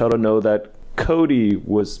Melshadow know that Cody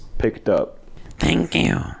was picked up. Thank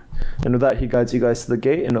you. And with that, he guides you guys to the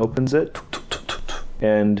gate and opens it.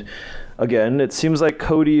 And again, it seems like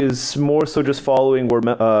Cody is more so just following where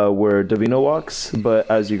Davina walks, but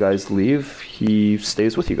as you guys leave, he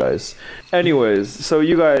stays with you guys. Anyways, so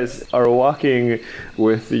you guys are walking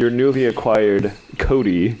with your newly acquired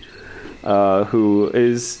Cody, who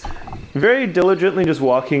is very diligently just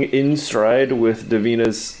walking in stride with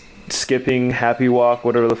Davina's skipping, happy walk,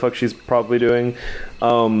 whatever the fuck she's probably doing.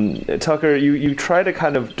 Tucker, you try to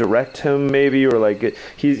kind of direct him maybe, or like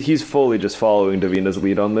he's fully just following Davina's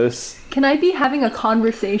lead on this. Can I be having a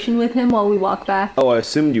conversation with him while we walk back? Oh, I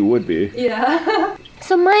assumed you would be. Yeah.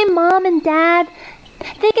 So my mom and dad,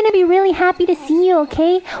 they're gonna be really happy to see you,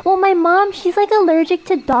 okay? Well, my mom, she's like allergic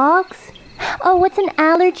to dogs. Oh, what's an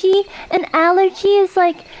allergy? An allergy is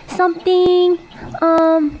like something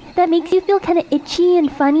that makes you feel kind of itchy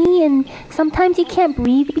and funny, and sometimes you can't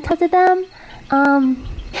breathe because of them.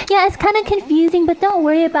 Yeah, it's kind of confusing, but don't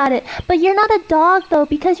worry about it. But you're not a dog though,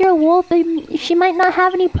 because you're a wolf, and she might not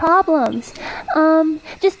have any problems.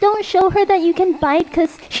 Just don't show her that you can bite,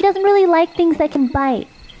 because she doesn't really like things that can bite.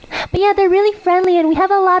 But yeah, they're really friendly, and we have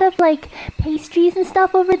a lot of like pastries and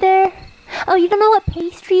stuff over there. Oh, you don't know what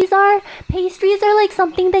pastries are? Pastries are like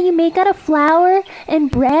something that you make out of flour and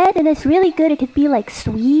bread, and it's really good. It could be like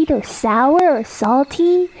sweet or sour or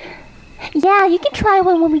salty. Yeah, you can try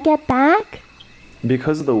one when we get back.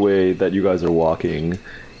 Because of the way that you guys are walking,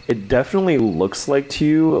 it definitely looks like to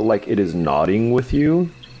you like it is nodding with you,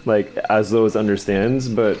 like as though it understands,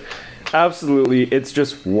 but absolutely it's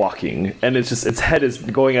just walking, and it's just its head is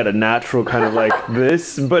going at a natural kind of like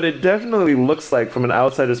this, but it definitely looks like from an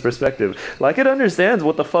outsider's perspective like it understands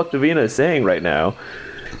what the fuck Davina is saying right now.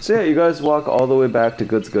 So yeah, you guys walk all the way back to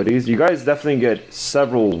Goods Goodies. You guys definitely get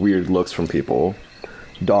several weird looks from people.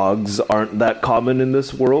 Dogs aren't that common in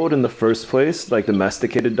this world in the first place, like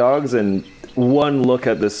domesticated dogs, and one look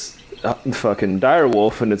at this fucking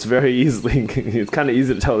direwolf and it's very easily it's kind of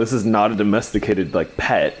easy to tell this is not a domesticated like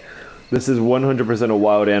pet. This is 100% a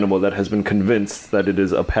wild animal that has been convinced that it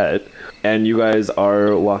is a pet. And you guys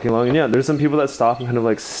are walking along, and yeah, there's some people that stop and kind of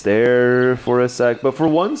like stare for a sec, but for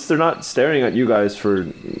once they're not staring at you guys for,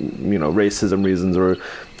 you know, racism reasons or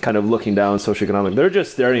kind of looking down socioeconomic. They're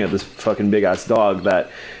just staring at this fucking big ass dog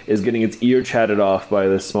that is getting its ear chatted off by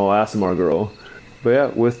this small Aasimar girl. But yeah,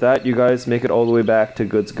 with that, you guys make it all the way back to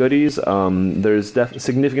Goods Goodies. There's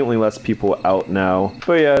significantly less people out now.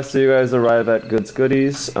 But yeah, so you guys arrive at Goods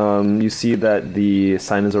Goodies. You see that the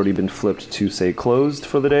sign has already been flipped to say closed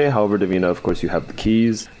for the day. However, Davina, of course, you have the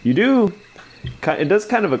keys. You do. It does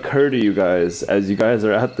kind of occur to you guys as you guys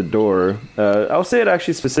are at the door. I'll say it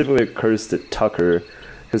actually specifically occurs to Tucker,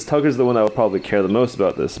 because Tucker's the one that will probably care the most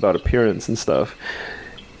about this, about appearance and stuff.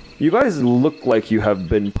 You guys look like you have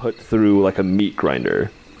been put through like a meat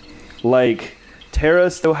grinder. Like,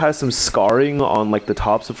 Tara still has some scarring on like the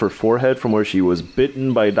tops of her forehead from where she was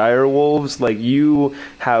bitten by dire wolves. Like, you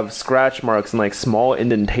have scratch marks and like small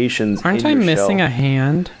indentations. Aren't in I your missing shell. a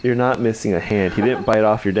hand? You're not missing a hand. He didn't bite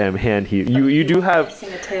off your damn hand. You do have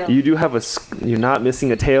you're not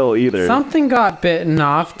missing a tail either. Something got bitten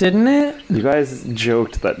off, didn't it? You guys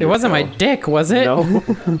joked that It wasn't my dick, was it? No.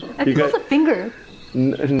 I think it was a finger.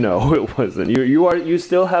 No, it wasn't. You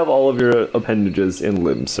still have all of your appendages and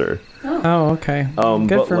limbs, sir. Oh, okay. Good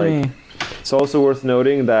but, for like, me. It's also worth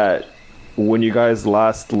noting that when you guys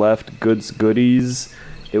last left Goods Goodies,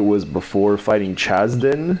 it was before fighting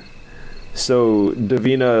Chasden. So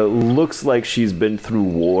Davina looks like she's been through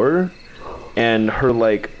war, and her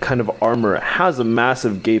like kind of armor has a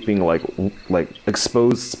massive gaping like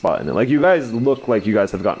exposed spot in it. Like, you guys look like you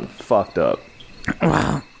guys have gotten fucked up.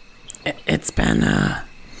 Well, it's been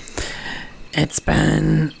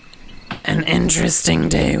an interesting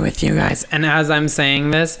day with you guys. And as I'm saying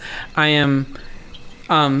this, I am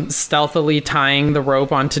stealthily tying the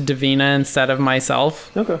rope onto Davina instead of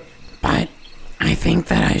myself. Okay. But I think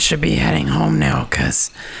that I should be heading home now, because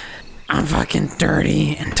I'm fucking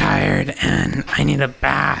dirty and tired, and I need a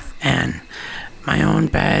bath and my own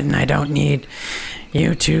bed, and I don't need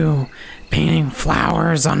you two painting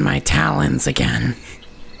flowers on my talons again.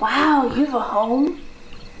 Wow, you have a home?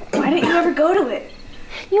 Why didn't you ever go to it?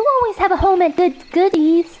 You always have a home at Goods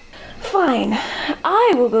Goodies. Fine.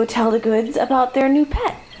 I will go tell the Goods about their new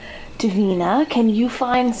pet. Davina, can you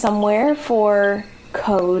find somewhere for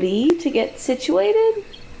Cody to get situated?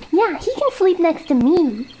 Yeah, he can sleep next to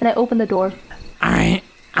me. And I open the door. Alright,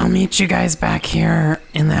 I'll meet you guys back here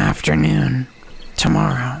in the afternoon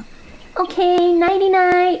tomorrow. Okay,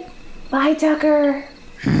 nighty-night. Bye, Tucker.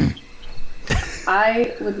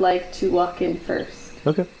 I would like to walk in first.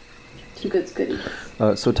 Okay. To Goods Goodies.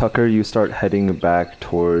 So Tucker, you start heading back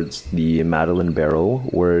towards the Madeline Barrel,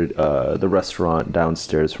 where the restaurant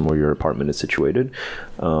downstairs from where your apartment is situated.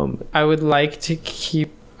 I would like to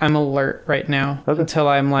keep I'm alert right now. Okay. Until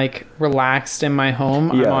I'm like relaxed in my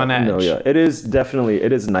home. I'm on edge. No, yeah. It is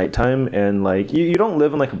nighttime, and like you don't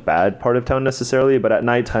live in like a bad part of town necessarily, but at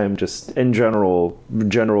nighttime, just in general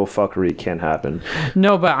fuckery can happen.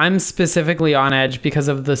 No, but I'm specifically on edge because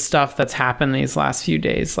of the stuff that's happened these last few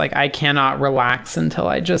days. Like I cannot relax until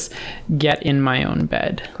I just get in my own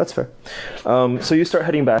bed. That's fair. So you start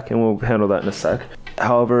heading back, and we'll handle that in a sec.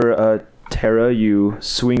 However, Tara, you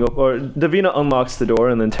swing up, or Davina unlocks the door,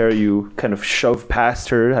 and then Tara, you kind of shove past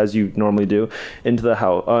her as you normally do into the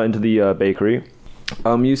house, into the bakery.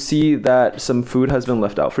 You see that some food has been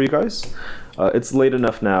left out for you guys. It's late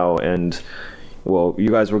enough now, and well, you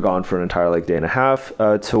guys were gone for an entire like day and a half,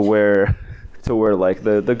 to where like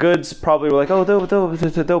the goods probably were like, oh,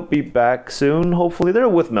 they'll be back soon. Hopefully, they're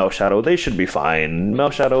with Melshadow. They should be fine.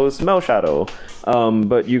 Melsshadow's Melshadow.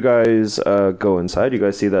 But you guys go inside. You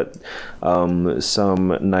guys see that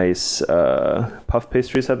some nice puff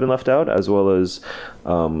pastries have been left out, as well as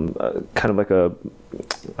kind of like a,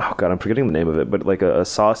 oh god, I'm forgetting the name of it, but like a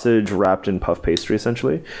sausage wrapped in puff pastry,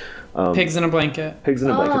 essentially. Pigs in a blanket. Pigs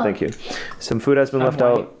in a blanket. Thank you. Some food has been left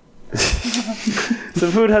out.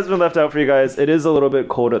 Some food has been left out for you guys. It is a little bit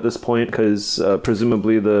cold at this point because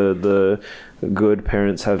presumably the good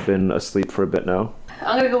parents have been asleep for a bit now.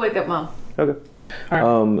 I'm gonna go wake up Mom. Okay.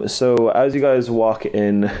 All right. So as you guys walk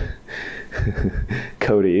in,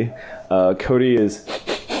 Cody is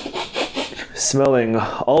smelling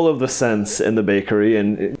all of the scents in the bakery,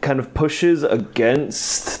 and it kind of pushes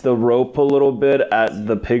against the rope a little bit at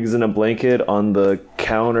the pigs in a blanket on the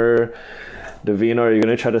counter. Davina, are you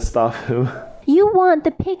going to try to stop him? You want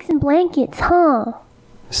the pigs and blankets, huh?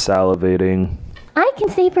 Salivating. I can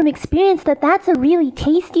say from experience that that's a really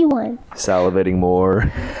tasty one. Salivating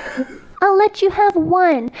more. I'll let you have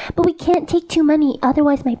one, but we can't take too many,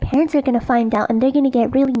 otherwise my parents are gonna find out and they're gonna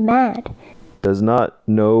get really mad. Does not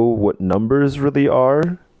know what numbers really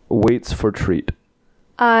are. Waits for treat.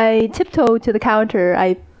 I tiptoe to the counter.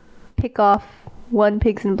 I pick off one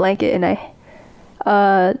pigs in blanket and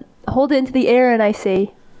I hold it into the air and I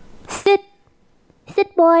say, Sit,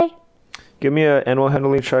 boy. Give me an animal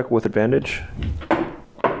handling check with advantage.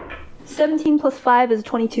 17 plus 5 is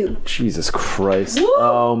 22. Jesus Christ.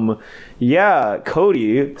 Yeah,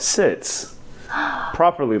 Cody sits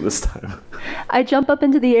properly this time. I jump up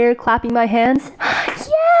into the air, clapping my hands.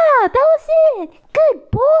 Yeah, that was it.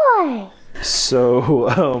 Good boy. So,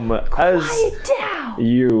 as Quiet down.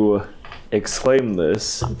 you exclaim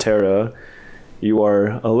this, Tara, you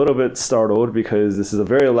are a little bit startled because this is a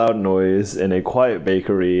very loud noise in a quiet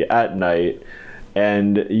bakery at night.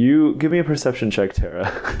 And you give me a perception check,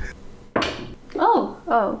 Tara.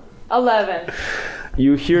 Oh. 11.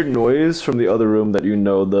 You hear noise from the other room that you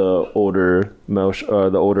know the older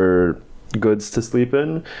goods to sleep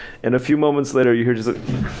in, and a few moments later you hear just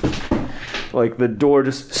like the door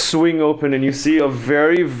just swing open, and you see a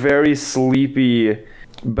very, very sleepy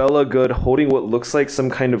Bella Good holding what looks like some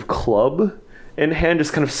kind of club in hand,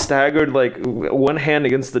 just kind of staggered, like one hand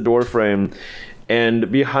against the door frame,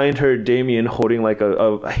 and behind her Damien holding like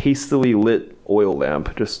a hastily lit oil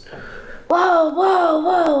lamp. Just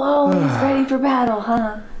Whoa. He's ready for battle,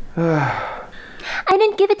 huh? I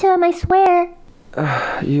didn't give it to him, I swear.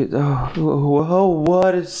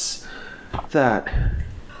 What is that?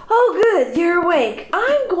 Oh, good. You're awake.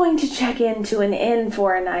 I'm going to check into an inn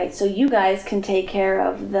for a night so you guys can take care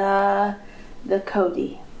of the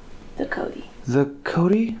Cody. The Cody. The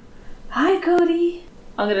Cody? Hi, Cody.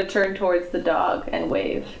 I'm going to turn towards the dog and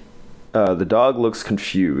wave. The dog looks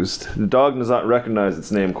confused. The dog does not recognize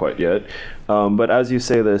its name quite yet. But as you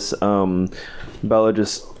say this, Bella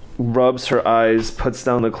just rubs her eyes, puts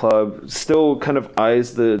down the club, still kind of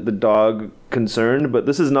eyes the dog concerned. But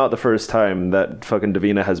this is not the first time that fucking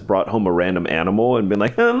Davina has brought home a random animal and been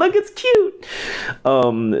like, oh, look, it's cute.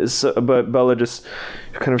 But Bella just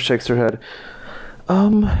kind of shakes her head.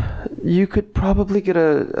 You could probably get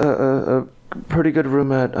a pretty good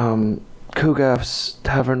room at Kugaf's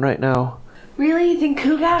tavern right now. Really? You think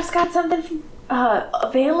Kugaf's got something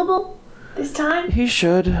available this time? He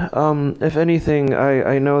should. If anything,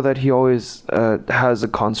 I know that he always has a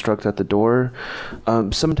construct at the door.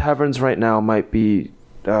 Some taverns right now might be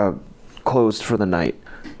closed for the night.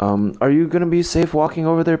 Are you going to be safe walking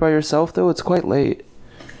over there by yourself, though? It's quite late.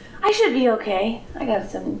 I should be okay. I got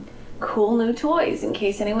some cool new toys in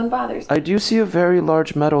case anyone bothers. I do see a very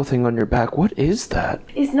large metal thing on your back. What is that?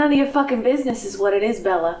 It's none of your fucking business is what it is,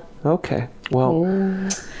 Bella. Okay. Well...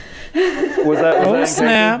 Was that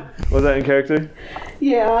snap. Was that in character?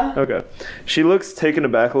 Yeah. Okay. She looks taken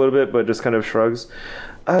aback a little bit, but just kind of shrugs.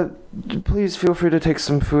 Please feel free to take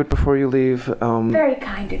some food before you leave. Very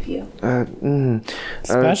kind of you.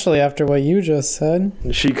 Especially after what you just said.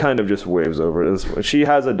 She kind of just waves over this. She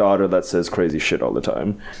has a daughter that says crazy shit all the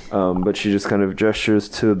time. But she just kind of gestures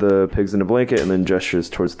to the pigs in a blanket and then gestures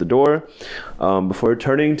towards the door. Before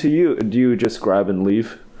turning to you, do you just grab and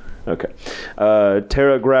leave? Okay.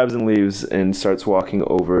 Tara grabs and leaves and starts walking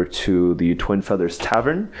over to the Twin Feathers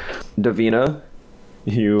Tavern. Davina,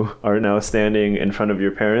 you are now standing in front of your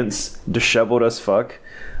parents, disheveled as fuck.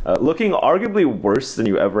 Looking arguably worse than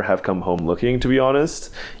you ever have come home looking, to be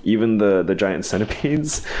honest. Even the giant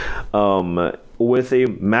centipedes. With a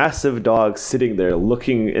massive dog sitting there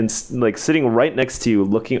looking, sitting right next to you,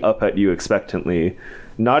 looking up at you expectantly.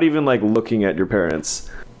 Not even looking at your parents.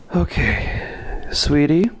 Okay,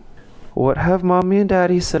 sweetie, what have mommy and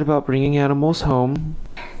daddy said about bringing animals home?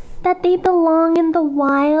 That they belong in the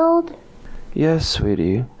wild. Yes,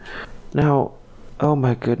 sweetie. Now, oh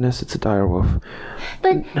my goodness, it's a direwolf.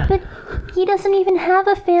 But he doesn't even have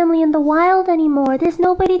a family in the wild anymore. There's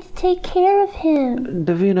nobody to take care of him.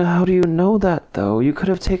 Davina, how do you know that, though? You could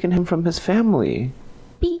have taken him from his family.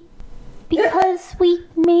 Because we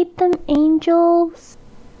made them angels.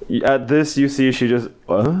 At this, you see she just,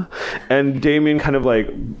 and Damien kind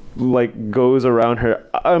of goes around her.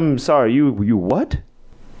 I'm sorry, you what?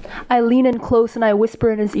 I lean in close and I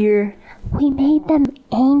whisper in his ear, We made them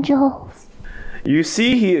angels. You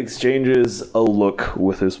see he exchanges a look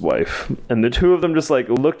with his wife, and the two of them just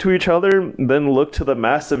look to each other, then look to the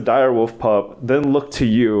massive direwolf pup, then look to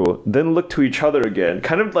you, then look to each other again,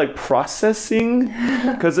 kind of processing,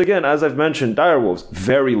 because again, as I've mentioned, direwolves,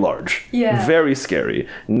 very large, very scary,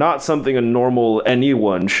 not something a normal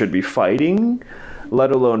anyone should be fighting, let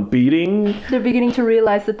alone beating. They're beginning to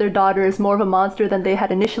realize that their daughter is more of a monster than they had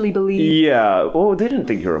initially believed. Yeah, well, they didn't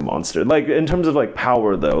think you're a monster. In terms of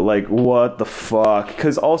power, though, what the fuck?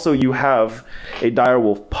 Because also you have a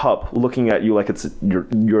direwolf pup looking at you like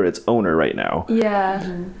you're its owner right now.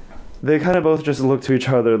 Yeah. They kind of both just look to each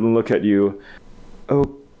other and look at you.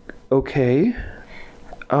 Oh, okay.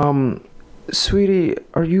 Sweetie,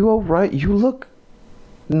 are you all right? You look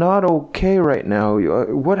not okay right now.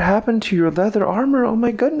 What happened to your leather armor? Oh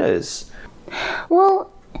my goodness.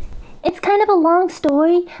 Well, it's kind of a long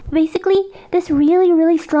story. Basically, this really,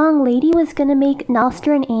 really strong lady was gonna make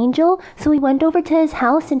Nalster an angel, so we went over to his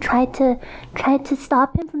house and tried to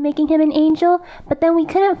stop him from making him an angel, but then we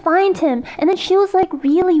couldn't find him, and then she was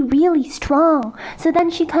really, really strong. So then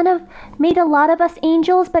she kind of made a lot of us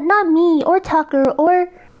angels, but not me, or Tucker,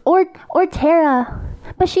 or Tara.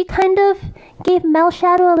 But she kind of gave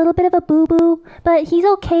Melshadow a little bit of a boo-boo, but he's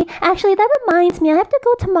okay. Actually, that reminds me, I have to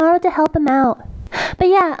go tomorrow to help him out. But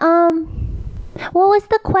yeah, what was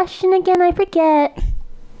the question again? I forget.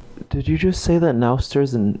 Did you just say that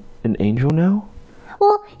Nalster's an angel now?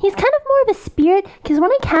 Well, he's kind of more of a spirit, because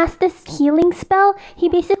when I cast this healing spell, he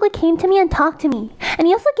basically came to me and talked to me. And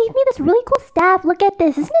he also gave me this really cool staff. Look at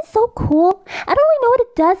this. Isn't it so cool? I don't really know what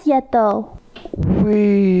it does yet, though.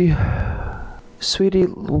 Sweetie,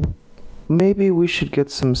 maybe we should get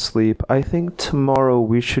some sleep. I think tomorrow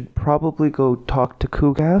we should probably go talk to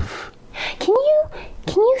Kugaf. Can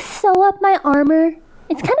you sew up my armor?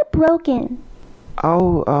 It's kind of broken.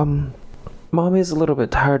 Mommy's a little bit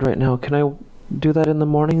tired right now. Can I do that in the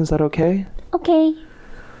morning? Is that okay? Okay.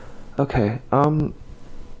 Okay.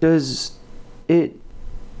 Does it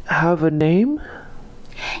have a name?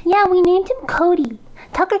 Yeah, we named him Cody.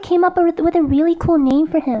 Tucker came up with a really cool name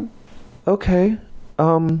for him. Okay.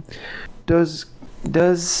 Does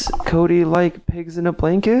Cody like pigs in a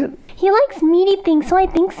blanket? He likes meaty things, so I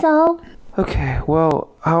think so. Okay, well,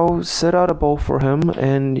 I'll set out a bowl for him,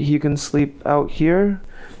 and he can sleep out here.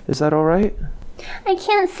 Is that alright? I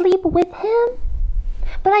can't sleep with him,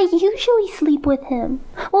 but I usually sleep with him.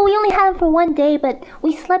 Well, we only had him for one day, but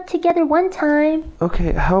we slept together one time.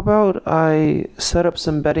 Okay, how about I set up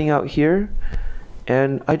some bedding out here?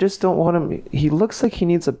 And I just don't want him. He looks like he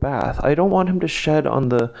needs a bath. I don't want him to shed on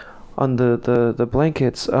the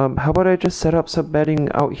blankets. How about I just set up some bedding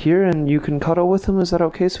out here and you can cuddle with him? Is that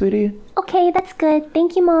okay, sweetie? Okay, that's good.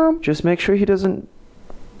 Thank you, Mom. Just make sure he doesn't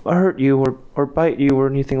hurt you or bite you or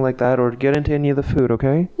anything like that or get into any of the food,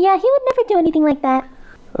 okay? Yeah, he would never do anything like that.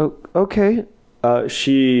 Oh, okay.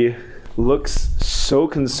 She looks so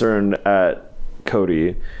concerned at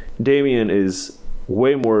Cody. Damien is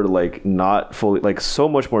way more not fully so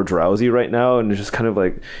much more drowsy right now, and it's just kind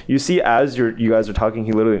of you see as you guys are talking,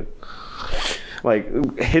 he literally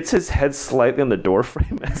hits his head slightly on the door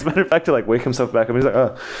frame as a matter of fact to wake himself back up. He's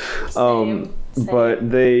like Same. But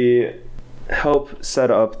they help set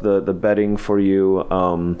up the bedding for you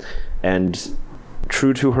and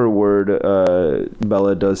true to her word,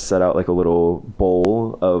 Bella does set out like a little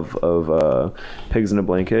bowl of pigs in a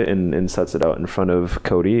blanket and sets it out in front of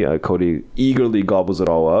Cody. Cody eagerly gobbles it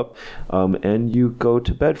all up, and you go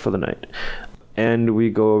to bed for the night. And we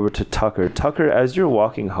go over to Tucker. Tucker, as you're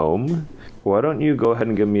walking home, why don't you go ahead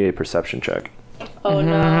and give me a perception check? Oh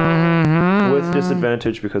no. With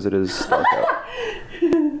disadvantage because it is dark out.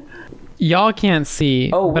 Y'all can't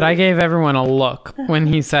see, but I gave everyone a look when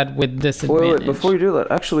he said with disadvantage. Wait, before you do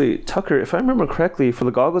that, actually, Tucker, if I remember correctly, for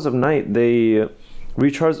the goggles of night, they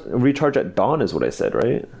recharge at dawn is what I said,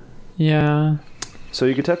 right? Yeah. So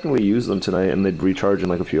you could technically use them tonight and they'd recharge in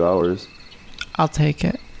like a few hours. I'll take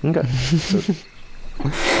it. Okay.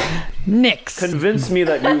 Nix. Convince me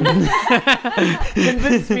that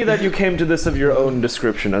you came to this of your own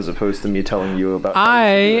description as opposed to me telling you about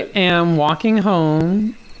I am walking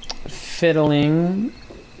home, fiddling,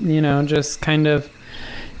 just kind of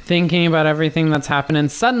thinking about everything that's happened,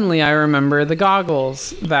 and suddenly I remember the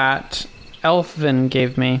goggles that Elfvin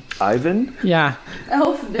gave me. Ivan? Yeah.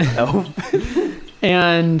 Elf.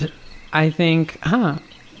 And I think,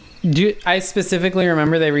 I specifically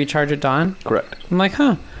remember they recharge at dawn? Correct. I'm like,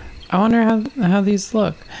 I wonder how these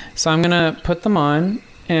look. So I'm going to put them on,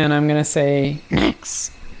 and I'm going to say,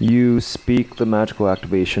 Nix. You speak the magical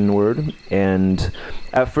activation word, and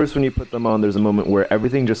at first when you put them on, there's a moment where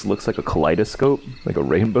everything just looks like a kaleidoscope, like a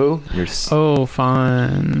rainbow. Oh,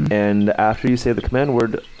 fun. And after you say the command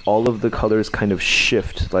word, all of the colors kind of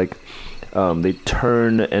shift, like they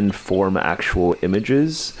turn and form actual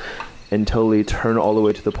images until they turn all the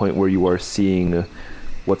way to the point where you are seeing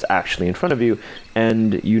what's actually in front of you.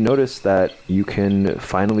 And you notice that you can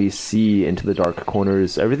finally see into the dark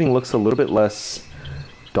corners. Everything looks a little bit less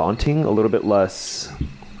daunting, a little bit less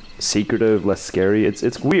secretive, less scary.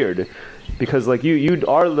 It's weird because like you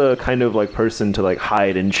are the kind of like person to like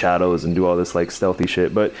hide in shadows and do all this like stealthy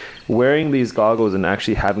shit, but wearing these goggles and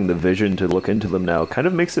actually having the vision to look into them now kind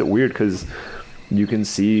of makes it weird because you can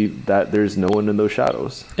see that there's no one in those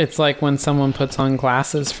shadows. It's like when someone puts on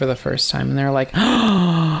glasses for the first time and they're like,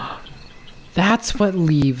 oh, that's what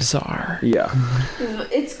leaves are. Yeah.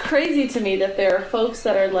 It's crazy to me that there are folks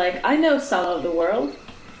that are like, I know some of the world.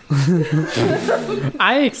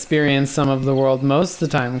 I experience some of the world most of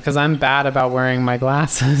the time because I'm bad about wearing my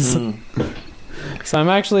glasses. So I'm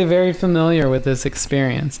actually very familiar with this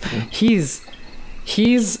experience. He's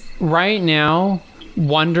right now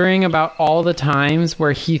wondering about all the times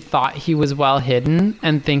where he thought he was well hidden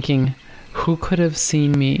and thinking, who could have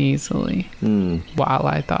seen me easily while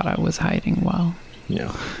I thought I was hiding well?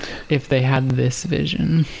 Yeah. If they had this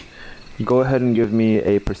vision. Go ahead and give me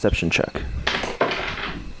a perception check.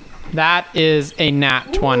 That is a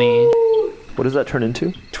nat 20. What does that turn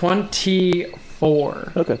into?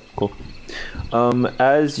 24. Okay, cool.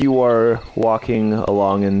 As you are walking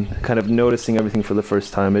along and kind of noticing everything for the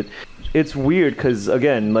first time, it's weird because,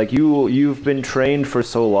 again, like you've been trained for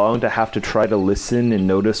so long to have to try to listen and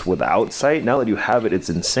notice without sight. Now that you have it, it's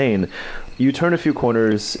insane. You turn a few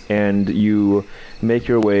corners and you make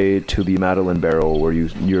your way to the Madeline Barrel where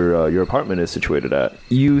your apartment is situated at.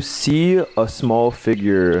 You see a small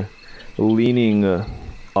figure leaning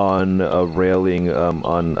on a railing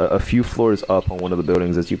on a few floors up on one of the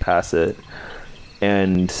buildings as you pass it.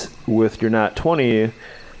 And with your nat 20,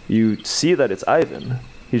 you see that it's Ivan.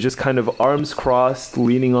 He's just kind of arms crossed,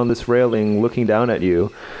 leaning on this railing, looking down at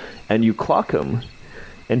you. And you clock him.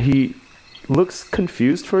 And he looks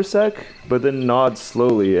confused for a sec, but then nods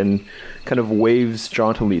slowly and kind of waves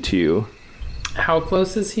jauntily to you. How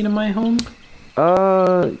close is he to my home?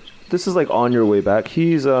 This is like on your way back.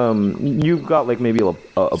 He's you've got like maybe a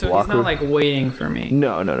blocker. So he's not like waiting for me.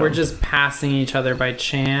 No. We're just passing each other by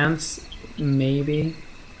chance. Maybe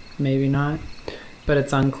not. But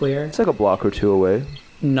it's unclear. It's like a block or two away.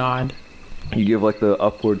 Nod. You give like the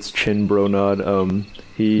upwards chin bro nod.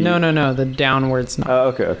 No, the downwards nod.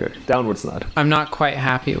 Okay. Downwards nod. I'm not quite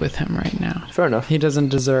happy with him right now. Fair enough. He doesn't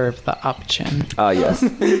deserve the up chin. Yes.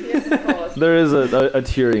 There is a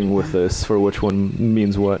tiering with this for which one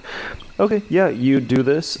means what. Okay, yeah, you do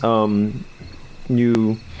this.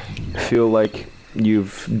 You feel like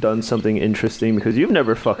you've done something interesting because you've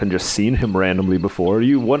never fucking just seen him randomly before.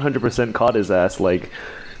 You 100% caught his ass like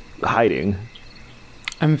hiding.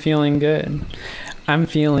 I'm feeling good. I'm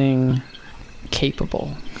feeling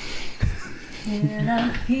capable. And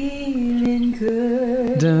I'm feeling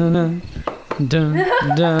good. Dun-dun,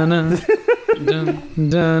 dun-dun. dun,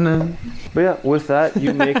 dun, dun. But yeah, with that,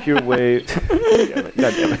 you make your way. God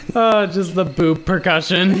damn it. Oh, just the boop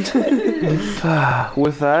percussion.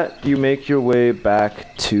 With that, you make your way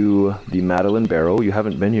back to the Madeline Barrel. You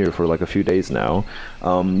haven't been here for like a few days now.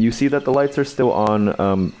 You see that the lights are still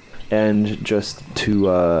on. And just to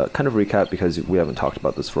kind of recap, because we haven't talked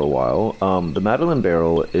about this for a while, the Madeline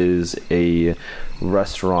Barrel is a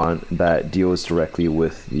restaurant that deals directly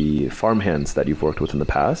with the farmhands that you've worked with in the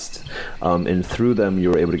past. And through them,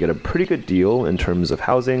 you were able to get a pretty good deal in terms of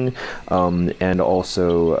housing. And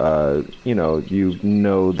also, you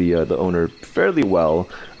know the owner fairly well.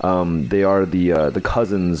 They are the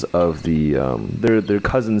cousins of the... they're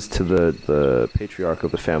cousins to the patriarch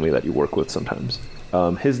of the family that you work with sometimes.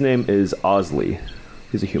 His name is Osley.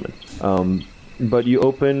 He's a human. But you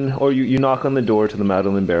open, or you knock on the door to the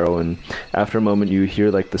Madeline Barrel, and after a moment you hear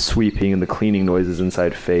like the sweeping and the cleaning noises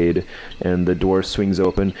inside fade, and the door swings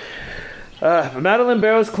open. Madeline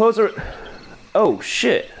Barrel's closer. Oh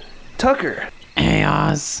shit, Tucker. Hey,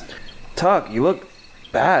 Oz. Tuck, you look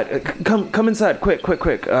bad. Come inside, quick.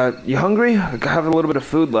 You hungry? I have a little bit of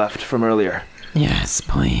food left from earlier. Yes,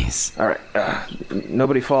 please. All right.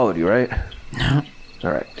 Nobody followed you, right? No. All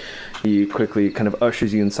right. He quickly kind of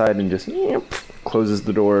ushers you inside and just closes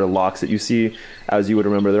the door, locks it. You see, as you would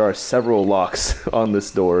remember, there are several locks on this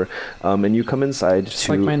door, and you come inside Just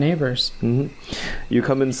like my neighbors. Mm-hmm. You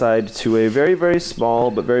come inside to a very, very small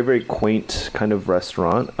but very, very quaint kind of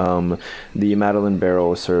restaurant. The Madeline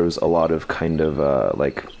Barrel serves a lot of kind of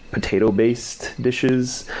like potato-based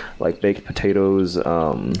dishes, like baked potatoes,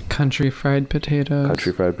 Country fried potatoes.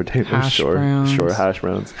 Hash browns. Sure, hash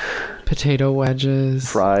browns. Potato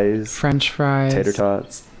wedges. Fries. French fries. Tater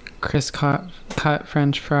tots. Cut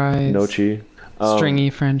French fries. Nochi. Stringy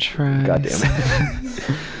French fries. God damn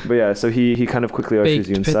it. But yeah, so he kind of quickly ushers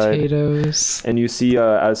you inside. Potatoes. And you see,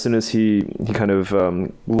 as soon as he kind of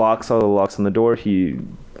locks all the locks on the door, he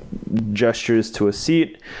gestures to a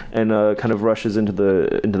seat and kind of rushes into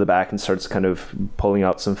the back and starts kind of pulling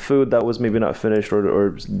out some food that was maybe not finished or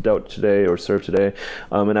dealt today or served today.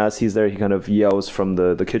 And as he's there, he kind of yells from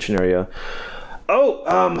the kitchen area,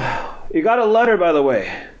 "Oh, you got a letter, by the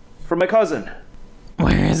way, from my cousin."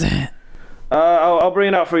 Where is it? I'll bring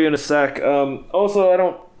it out for you in a sec. Also, I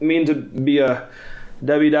don't mean to be a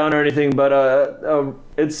Debbie Downer or anything, but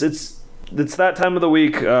it's that time of the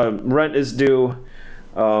week. Rent is due.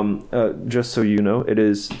 Just so you know, it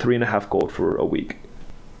is 3.5 gold for a week.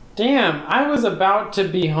 Damn, I was about to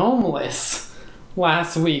be homeless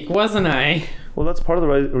last week, wasn't I? Well, that's part of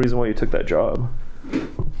the reason why you took that job.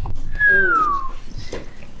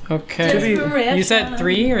 Okay. You said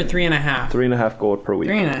 3 or 3.5? 3.5 gold per week.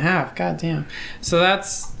 3.5, goddamn. So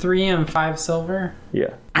that's 3 and 5 silver?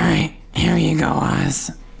 Yeah. Alright, here you go,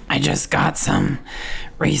 Oz. I just got some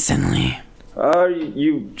recently.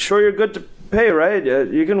 You sure you're good to pay, right?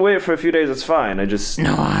 You can wait for a few days, it's fine.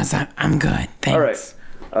 No, Oz, I'm good. Thanks.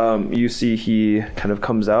 Alright. You see he kind of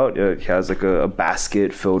comes out. He has like a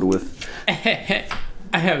basket filled with...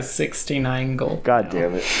 I have 69 gold. God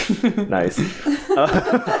damn it. Nice.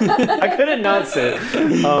 I couldn't not say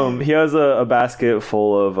it. He has a basket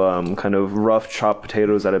full of kind of rough chopped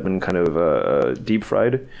potatoes that have been kind of deep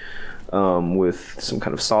fried. With some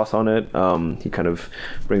kind of sauce on it. He kind of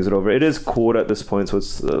brings it over. It is cold at this point, so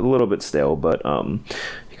it's a little bit stale, but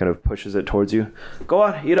he kind of pushes it towards you. Go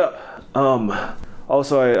on, eat up.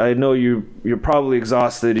 Also, I know you're probably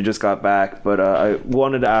exhausted. You just got back, but I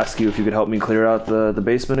wanted to ask you if you could help me clear out the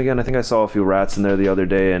basement again. I think I saw a few rats in there the other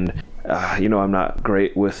day, and I'm not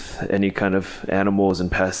great with any kind of animals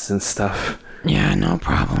and pests and stuff. Yeah, no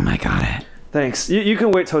problem. I got it. Thanks. You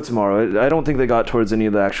can wait till tomorrow. I don't think they got towards any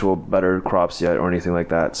of the actual better crops yet or anything like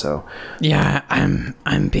that, so... Yeah,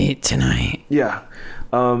 I'm beat tonight. Yeah.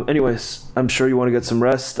 Anyways, I'm sure you want to get some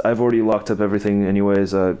rest. I've already locked up everything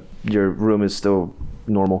anyways. Your room is still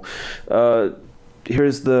normal.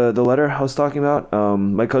 Here's the letter I was talking about.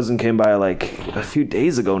 My cousin came by like a few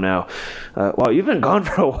days ago now. Wow, you've been gone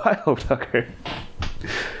for a while, Tucker.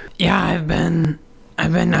 Yeah, I've been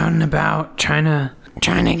out and about trying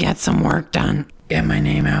to get some work done. Get my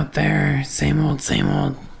name out there. Same old.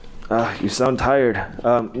 You sound tired.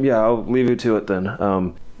 Yeah, I'll leave you to it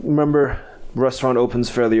then. Remember, restaurant opens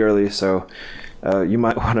fairly early, so you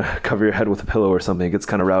might want to cover your head with a pillow or something. It gets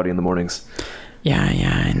kind of rowdy in the mornings. Yeah,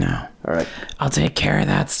 I know. All right. I'll take care of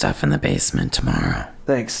that stuff in the basement tomorrow.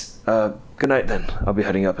 Thanks. Good night then. I'll be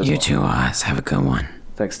heading up as well. You too, Oz. Have a good one.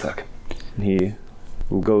 Thanks, Tuck. And he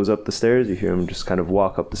goes up the stairs. You hear him just kind of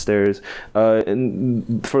walk up the stairs.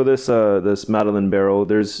 And for this Madeline Barrow,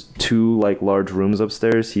 there's 2 like large rooms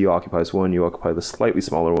upstairs. He occupies one. You occupy the slightly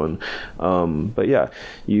smaller one. But yeah,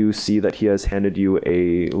 you see that he has handed you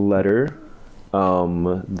a letter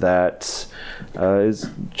that is,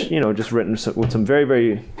 just written with some very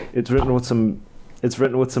very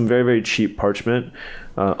cheap parchment,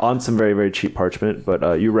 on some very, very cheap parchment,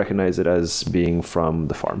 but you recognize it as being from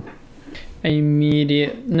the farm.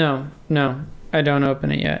 No, I don't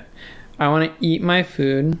open it yet. I want to eat my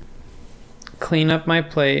food, clean up my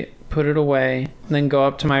plate, put it away, then go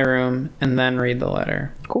up to my room and then read the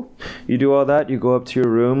letter. Cool. You do all that. You go up to your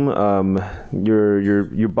room.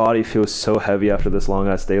 Your body feels so heavy after this long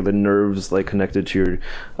ass day. The nerves like connected to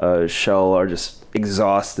your shell are just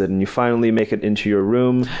exhausted, and you finally make it into your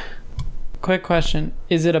room. Quick question: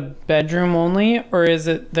 is it a bedroom only, or is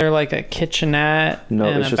it there like a kitchenette and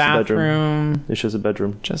it's a just bathroom? A bedroom. It's just a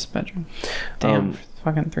bedroom. Just a bedroom. Damn,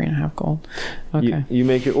 fucking 3.5 gold. Okay. You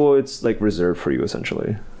make it. Well, it's like reserved for you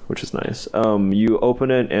essentially, which is nice. You open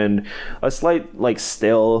it, and a slight like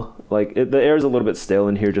stale, the air is a little bit stale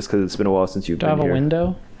in here just because it's been a while since you've been here. Do I have a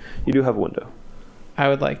window? You do have a window. I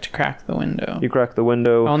would like to crack the window. You crack the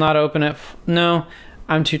window. I'll not open it. No,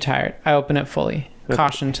 I'm too tired. I open it fully.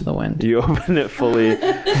 Caution to the wind. You open it fully.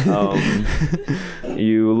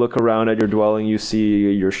 You look around at your dwelling. You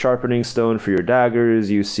see your sharpening stone for your daggers.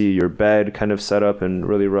 You see your bed kind of set up and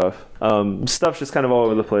really rough. Stuff's just kind of all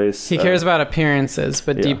over the place. He cares about appearances,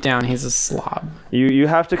 but deep down he's a slob. You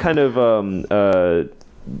have to kind of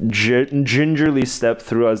gingerly step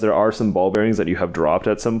through, as there are some ball bearings that you have dropped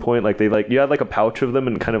at some point. You had like a pouch of them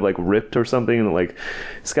and kind of like ripped or something and like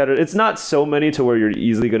scattered. It's not so many to where you're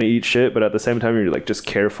easily gonna eat shit, but at the same time you're like just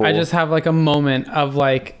careful. I just have like a moment of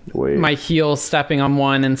like my heel stepping on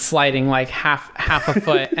one and sliding like half a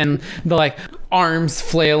foot and the like arms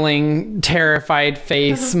flailing, terrified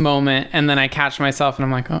face moment, and then I catch myself and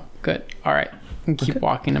I'm like, oh good, all right, and keep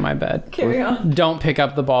walking to my bed. Carry on. Don't pick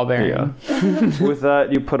up the ball bearing. Yeah. With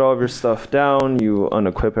that, you put all of your stuff down, you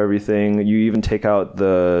unequip everything, you even take out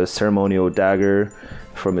the ceremonial dagger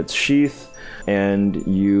from its sheath, and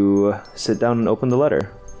you sit down and open the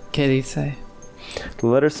letter. ¿Qué dice? The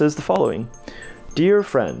letter says the following. Dear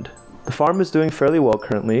friend, the farm is doing fairly well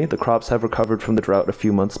currently. The crops have recovered from the drought a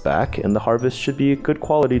few months back, and the harvest should be good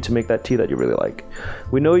quality to make that tea that you really like.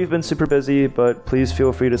 We know you've been super busy, but please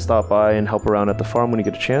feel free to stop by and help around at the farm when you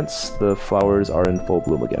get a chance. The flowers are in full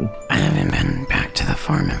bloom again. I haven't been back to the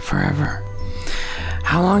farm in forever.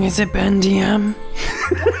 How long has it been, DM?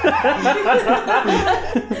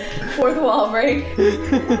 Fourth wall break.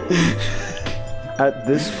 At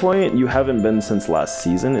this point, you haven't been since last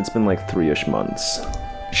season. It's been like 3-ish months.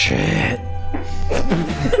 Shit.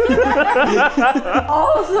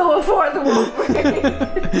 Also a fourth wall break.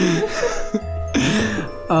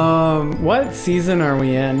 What season are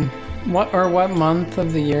we in? What month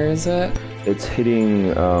of the year is it? It's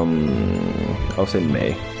hitting, I'll say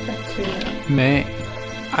May. May.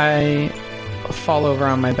 I fall over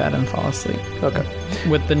on my bed and fall asleep. Okay.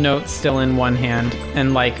 With the note still in one hand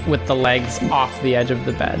and like with the legs off the edge of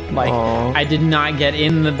the bed. Like Aww. I did not get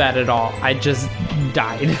in the bed at all. I just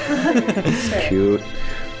died. Cute.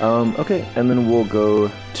 Okay, and then we'll go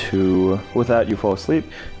to, with that you fall asleep,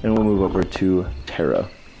 and we'll move over to Tara.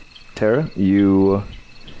 Tara, you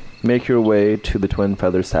make your way to the Twin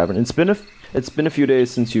Feathers Tavern. It's been a few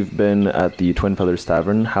days since you've been at the Twin Feathers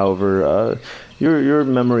Tavern. However, your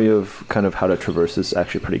memory of kind of how to traverse is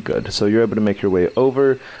actually pretty good. So you're able to make your way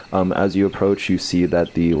over. As you approach, you see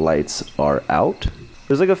that the lights are out.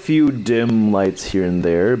 There's like a few dim lights here and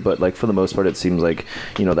there, but like for the most part, it seems like,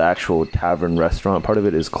 the actual tavern restaurant part of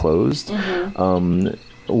it is closed. Mm-hmm.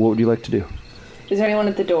 What would you like to do? Is there anyone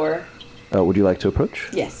at the door? Would you like to approach?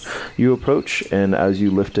 Yes. You approach, and as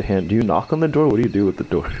you lift a hand, do you knock on the door? What do you do with the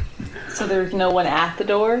door? So there's no one at the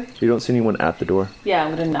door? You don't see anyone at the door? Yeah,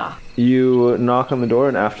 I'm gonna knock. You knock on the door,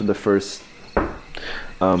 and after the first,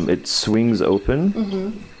 it swings open,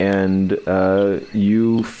 mm-hmm. and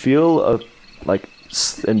you feel a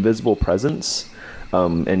invisible presence.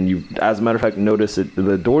 And you, as a matter of fact, notice it.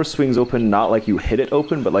 The door swings open, not like you hit it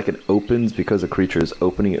open, but like it opens because a creature is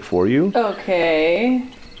opening it for you. Okay.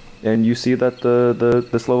 And you see that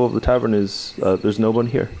this level of the tavern is there's no one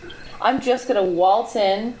here. I'm just gonna waltz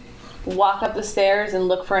in, walk up the stairs, and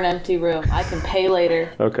look for an empty room. I can pay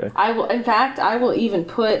later. Okay. I will. In fact, I will even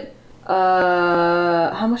put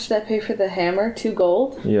How much did I pay for the hammer? 2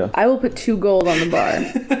 gold? Yeah. I will put 2 gold on the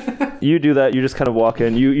bar. You do that. You just kind of walk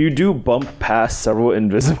in. You do bump past several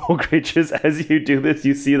invisible creatures. As you do this,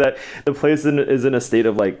 you see that the place is in a state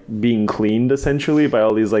of like being cleaned essentially by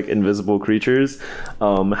all these like invisible creatures.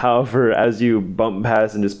 However, as you bump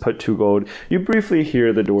past and just put 2 gold, you briefly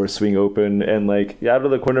hear the door swing open, and like out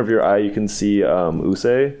of the corner of your eye, you can see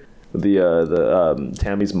Usei, the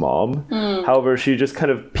Tammy's mom. However, she just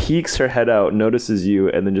kind of peeks her head out, notices you,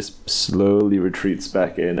 and then just slowly retreats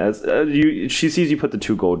back in. As she sees you put the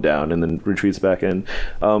 2 gold down, and then retreats back in.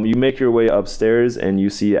 You make your way upstairs, and you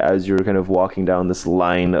see as you're kind of walking down this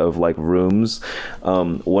line of like rooms,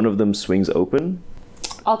 one of them swings open.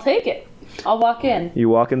 I'll take it. I'll walk in. You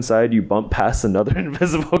walk inside, you bump past another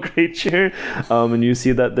invisible creature, and you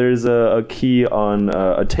see that there's a key on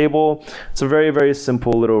a table. It's a very, very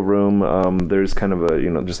simple little room. There's kind of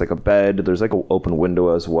a, just like a bed. There's like an open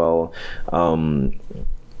window as well.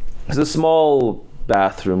 It's a small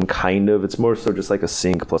bathroom, kind of. It's more so just like a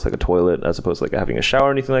sink plus like a toilet, as opposed to like having a shower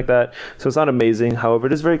or anything like that. So it's not amazing. However,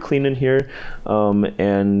 it is very clean in here,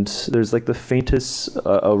 and there's like the faintest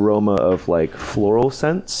aroma of like floral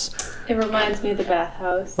scents. It reminds me of the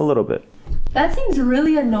bathhouse. A little bit. That seems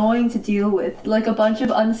really annoying to deal with, like a bunch of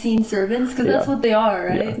unseen servants, because that's Yeah. what they are,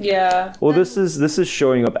 right? Yeah. Well, this is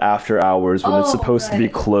showing up after hours when it's supposed to be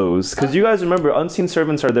right. closed. Because you guys remember, unseen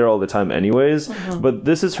servants are there all the time anyways. But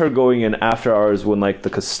this is her going in after hours when like the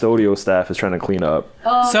custodial staff is trying to clean up.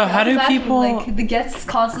 So how do Imagine, people- like the guests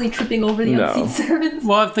constantly tripping over the No. unseen servants?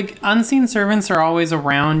 Well, if the unseen servants are always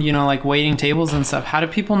around, like waiting tables and stuff, how do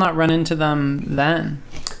people not run into them then?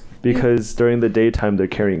 Because during the daytime they're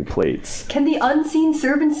carrying plates. Can the unseen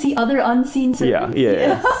servants see other unseen Yeah, servants?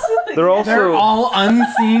 yeah. They're also They're all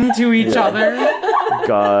unseen to each other.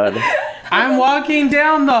 God. I'm walking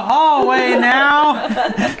down the hallway now.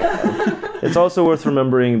 It's also worth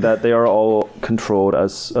remembering that they are all controlled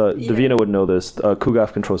as Davina would know this.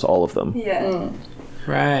 Kugaf controls all of them. Yeah.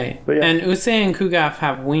 Right. But yeah. And Usei and Kugaf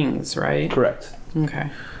have wings, right? Correct.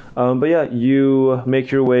 Okay. But yeah, you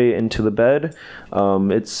make your way into the bed.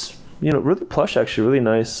 It's really plush, actually, really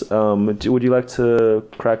nice. Would you like to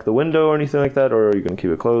crack the window or anything like that, or are you gonna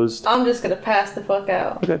keep it closed? I'm just gonna pass the fuck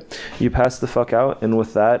out. Okay, you pass the fuck out, and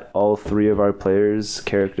with that, all 3 of our players'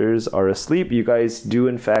 characters are asleep. You guys do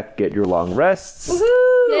in fact get your long rests.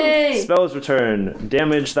 Yay! Spells return.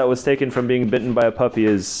 Damage that was taken from being bitten by a puppy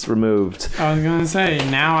is removed. I was gonna say,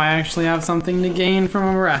 now I actually have something to gain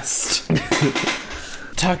from a rest.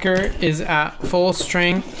 Tucker is at full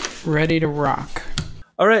strength, ready to rock.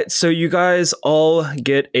 All right, so you guys all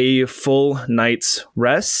get a full night's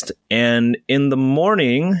rest, and in the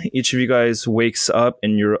morning, each of you guys wakes up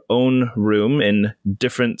in your own room in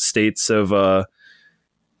different states of a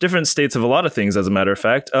lot of things, as a matter of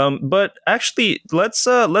fact. But actually,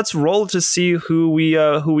 let's roll to see who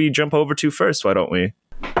we jump over to first. Why don't we?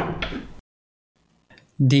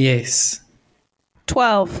 Diez.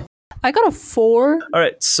 12. I got a 4. All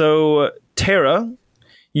right, so Tara,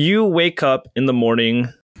 you wake up in the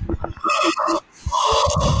morning.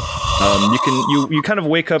 You kind of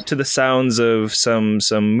wake up to the sounds of some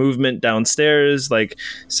movement downstairs, like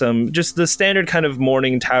some just the standard kind of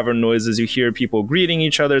morning tavern noises. You hear people greeting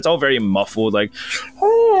each other. It's all very muffled, like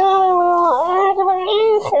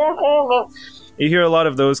you hear a lot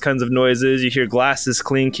of those kinds of noises. You hear glasses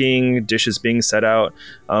clinking, dishes being set out.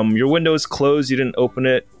 Your window is closed. You didn't open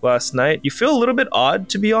it last night. You feel a little bit odd,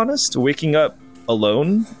 to be honest, waking up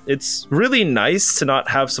alone. It's really nice to not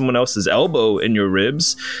have someone else's elbow in your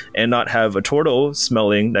ribs and not have a turtle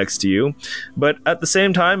smelling next to you. But at the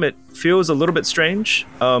same time, it feels a little bit strange.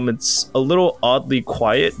 It's a little oddly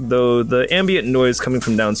quiet, though the ambient noise coming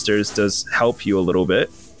from downstairs does help you a little bit.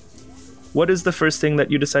 What is the first thing that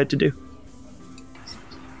you decide to do?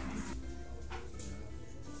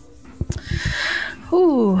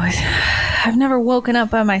 Ooh, I've never woken up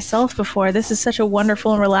by myself before. This is such a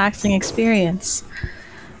wonderful and relaxing experience.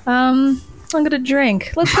 I'm gonna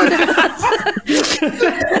drink. Let's go down.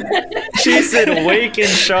 She said, "Wake in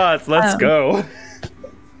shots. Let's go."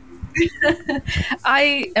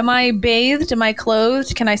 Am I bathed? Am I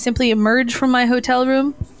clothed? Can I simply emerge from my hotel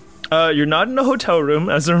room? You're not in a hotel room.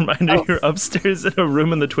 As a reminder, you're upstairs in a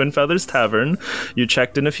room in the Twin Feathers Tavern. You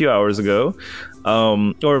checked in a few hours ago,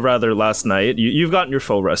 or rather last night. You've gotten your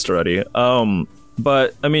full rest already.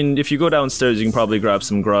 But I mean, if you go downstairs, you can probably grab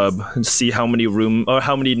some grub and see how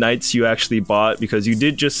many nights you actually bought, because you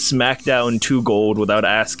did just smack down 2 gold without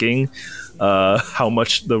asking how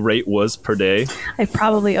much the rate was per day. I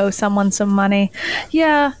probably owe someone some money.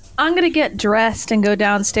 Yeah, I'm gonna get dressed and go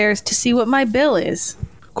downstairs to see what my bill is.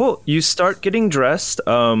 Cool. You start getting dressed.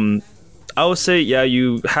 I would say, yeah,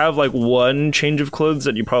 you have like one change of clothes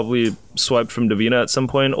that you probably swiped from Davina at some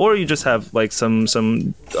point, or you just have like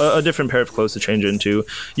a different pair of clothes to change into.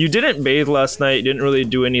 You didn't bathe last night, you didn't really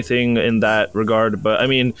do anything in that regard, but I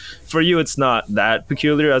mean, for you, it's not that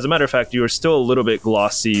peculiar. As a matter of fact, you are still a little bit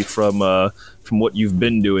glossy from what you've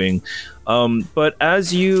been doing. But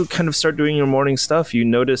as you kind of start doing your morning stuff, you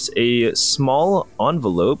notice a small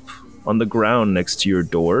envelope on the ground next to your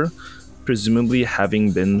door, presumably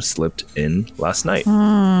having been slipped in last night.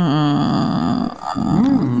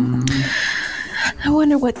 I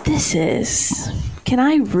wonder what this is. Can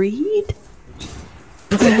I read?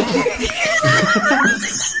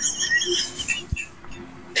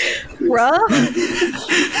 Rough?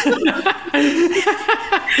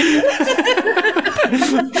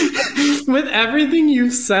 With everything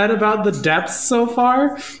you've said about the depths so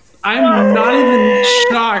far, I'm not even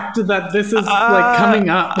shocked that this is like coming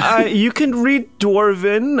up. You can read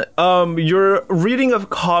Dwarven. Your reading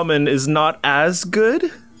of Common is not as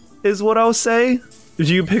good, is what I'll say. Do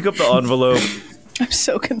you pick up the envelope? I'm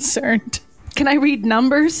so concerned. Can I read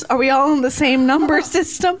numbers? Are we all in the same number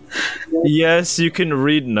system? Yes, you can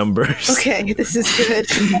read numbers. Okay, this is good.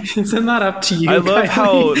 Isn't that up to you? I love Kylie?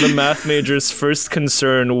 how the math major's first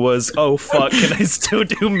concern was, oh fuck, can I still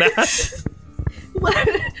do math?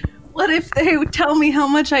 What if they would tell me how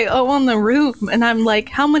much I owe on the room and I'm like,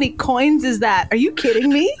 how many coins is that? Are you kidding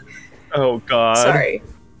me? Oh god. Sorry.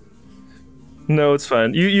 No, it's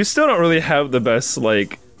fine. You still don't really have the best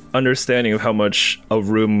like understanding of how much a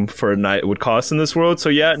room for a night would cost in this world. So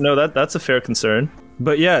yeah, no, that's a fair concern.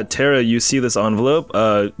 But yeah, Tara, you see this envelope.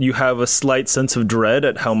 You have a slight sense of dread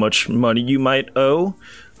at how much money you might owe.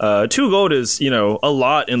 2 gold is, a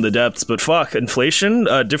lot in the depths, but fuck, inflation,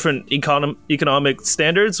 different economic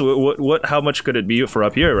standards. How much could it be for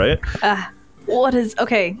up here, right?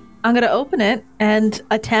 Okay, I'm gonna open it and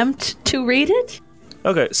attempt to read it.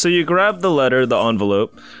 Okay, so you grab the letter, the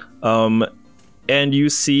envelope, and you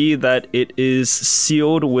see that it is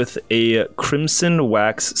sealed with a crimson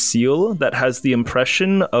wax seal that has the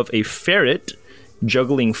impression of a ferret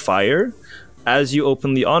juggling fire. As you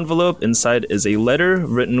open the envelope, inside is a letter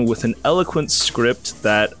written with an eloquent script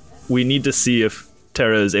that we need to see if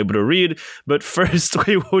Tara is able to read. But first,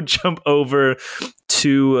 we will jump over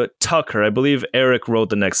to Tucker. I believe Eric rolled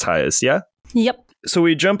the next highest, yeah? Yep. So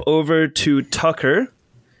we jump over to Tucker.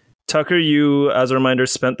 Tucker, you, as a reminder,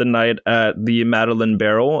 spent the night at the Madeline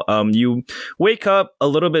Barrel. You wake up a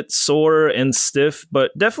little bit sore and stiff,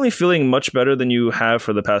 but definitely feeling much better than you have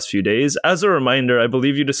for the past few days. As a reminder, I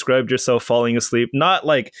believe you described yourself falling asleep, not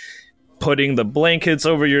like putting the blankets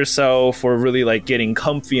over yourself or really like getting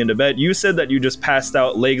comfy into bed. You said that you just passed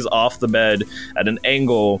out, legs off the bed at an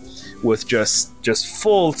angle with just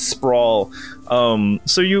full sprawl.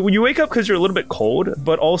 So you wake up because you're a little bit cold,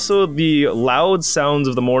 but also the loud sounds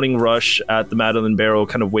of the morning rush at the Madeline Barrel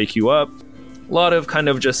kind of wake you up. A lot of kind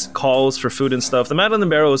of just calls for food and stuff. The Madeline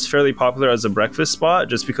Barrel is fairly popular as a breakfast spot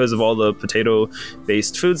just because of all the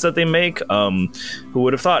potato-based foods that they make. Who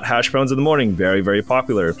would have thought hash browns in the morning? Very, very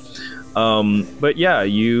popular. But yeah,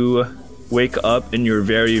 you wake up in your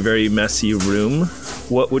very, very messy room.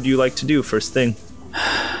 What would you like to do first thing?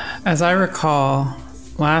 As I recall,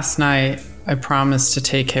 last night I promised to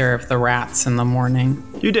take care of the rats in the morning.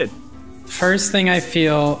 You did. First thing I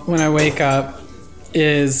feel when I wake up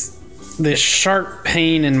is this sharp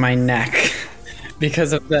pain in my neck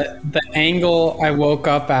because of the angle I woke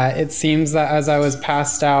up at. It seems that as I was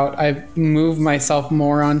passed out, I moved myself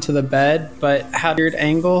more onto the bed, but had a weird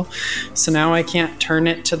angle, so now I can't turn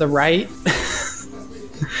it to the right.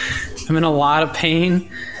 I'm in a lot of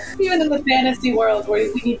pain. Even in the fantasy world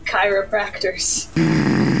where we need chiropractors.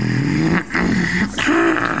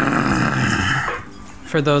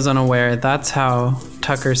 For those unaware, that's how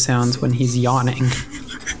Tucker sounds when he's yawning.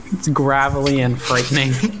 It's gravelly and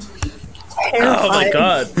frightening. Oh my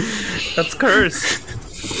god, that's cursed.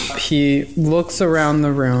 He looks around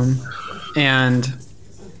the room and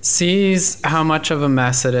sees how much of a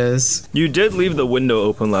mess it is. You did leave the window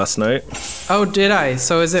open last night. Oh, did I?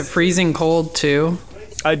 So is it freezing cold too?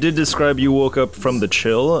 I did describe you woke up from the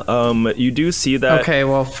chill. You do see that. Okay,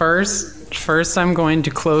 well, first I'm going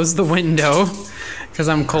to close the window because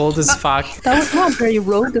I'm cold as fuck. That was not very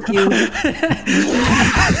rogue of you.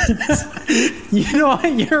 You know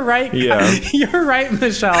what? You're right. Yeah. You're right,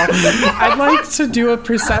 Michelle. I'd like to do a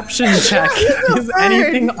perception check. Is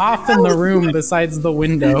anything off in the room besides the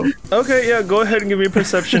window? Okay, yeah, go ahead and give me a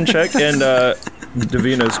perception check. And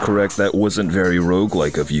Davina's correct. That wasn't very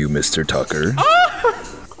roguelike of you, Mr. Tucker.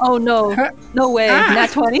 Oh no. No way. Nat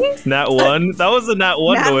 20? Nat 1? That was a Nat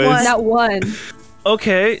 1 noise. Nat 1.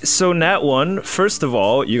 Okay, so Nat 1, first of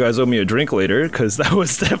all, you guys owe me a drink later, because that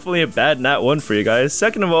was definitely a bad Nat 1 for you guys.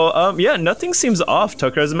 Second of all, yeah, nothing seems off,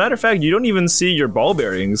 Tucker. As a matter of fact, you don't even see your ball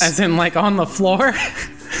bearings. As in, like, on the floor?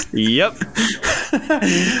 Yep.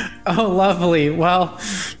 Oh, lovely. Well,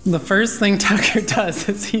 the first thing Tucker does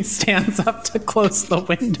is he stands up to close the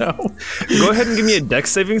window. Go ahead and give me a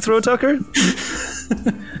dex saving throw, Tucker.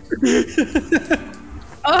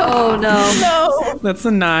 Oh no. That's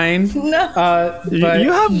a 9. No. But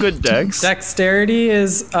You have good dex. dexterity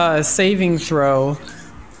is saving throw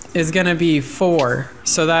is gonna be 4,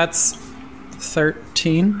 so that's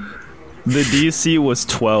 13. The DC was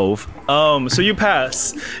 12. So you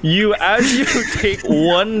pass. As you take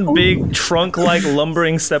one big trunk-like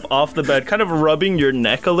lumbering step off the bed, kind of rubbing your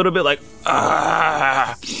neck a little bit, like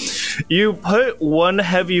you put one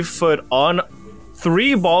heavy foot on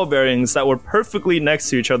 3 ball bearings that were perfectly next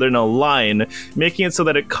to each other in a line, making it so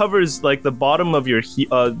that it covers like the bottom of your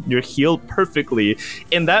heel perfectly.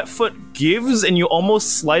 And that foot gives, and you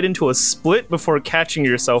almost slide into a split before catching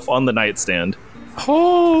yourself on the nightstand.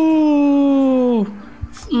 Oh.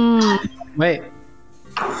 Wait.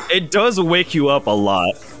 It does wake you up a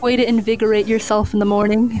lot. Way to invigorate yourself in the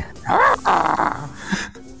morning.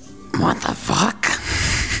 What the fuck?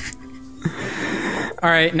 All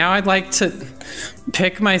right, now I'd like to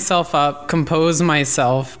pick myself up, compose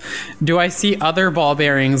myself. Do I see other ball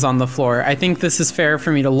bearings on the floor? I think this is fair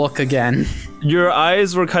for me to look again. Your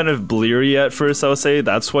eyes were kind of bleary at first, I would say.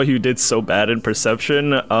 That's why you did so bad in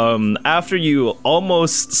perception. After you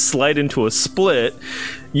almost slide into a split,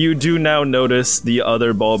 you do now notice the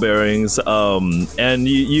other ball bearings, and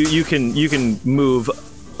you can move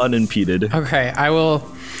unimpeded. Okay, I will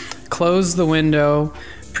close the window,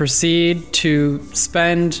 proceed to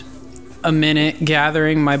spend a minute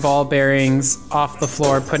gathering my ball bearings off the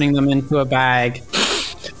floor, putting them into a bag.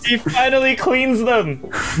 He finally cleans them.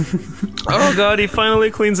 Oh god, he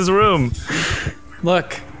finally cleans his room.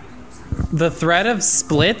 Look, the threat of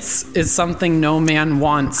splits is something no man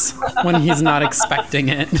wants when he's not expecting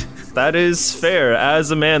it. That is fair.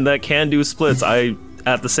 As a man that can do splits, I,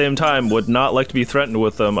 at the same time, would not like to be threatened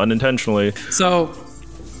with them unintentionally. So,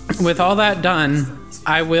 with all that done,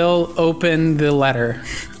 I will open the letter.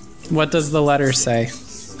 What does the letter say?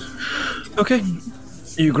 Okay.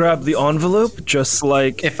 You grab the envelope, just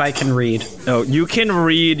like... If I can read. Oh, you can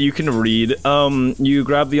read. You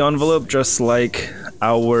grab the envelope, just like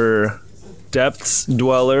our depths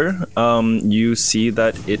dweller. You see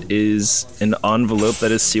that it is an envelope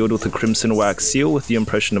that is sealed with a crimson wax seal with the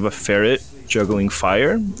impression of a ferret juggling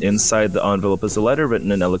fire. Inside the envelope is a letter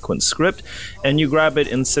written in eloquent script, and you grab it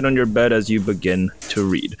and sit on your bed as you begin to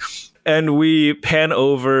read. And we pan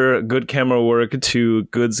over, good camera work, to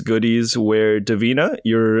Goods Goodies, where Davina,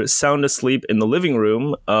 you're sound asleep in the living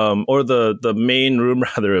room, or the main room,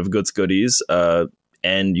 rather, of Goods Goodies,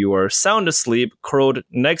 and you are sound asleep, curled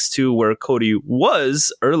next to where Cody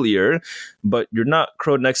was earlier, but you're not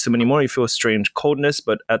curled next to him anymore. You feel a strange coldness,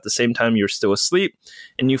 but at the same time, you're still asleep,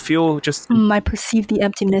 and you feel just... I perceive the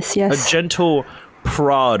emptiness, yes. A gentle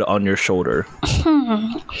prod on your shoulder.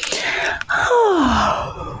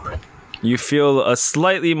 You feel a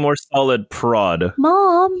slightly more solid prod.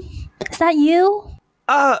 Mom, is that you?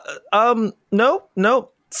 No,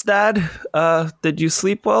 it's Dad. Did you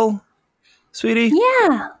sleep well, sweetie?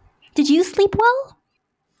 Yeah. Did you sleep well?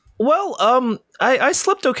 Well, I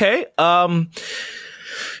slept okay.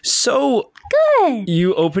 So Good.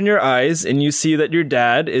 you open your eyes and you see that your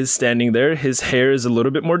dad is standing there. His hair is a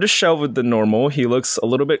little bit more disheveled than normal. He looks a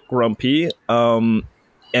little bit grumpy. And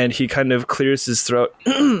he kind of clears his throat.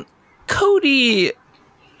 Cody,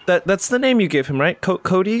 that's the name you gave him, right?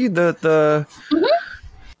 Cody, the Mm-hmm.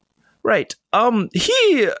 Right.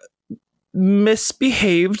 He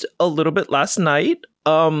misbehaved a little bit last night.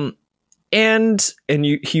 And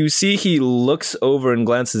you see he looks over and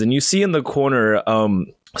glances, and you see in the corner,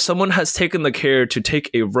 someone has taken the care to take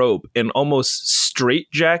a rope and almost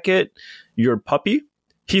straitjacket your puppy.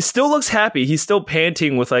 He still looks happy. He's still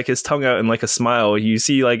panting with like his tongue out and like a smile. You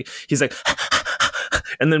see like he's like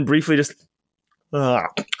and then briefly just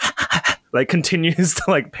like continues to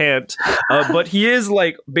like pant. But he is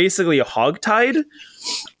like basically hogtied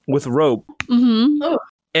with rope. Mm-hmm.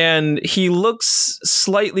 And he looks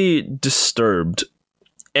slightly disturbed.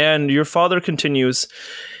 And your father continues,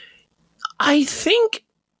 I think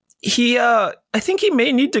he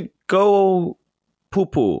may need to go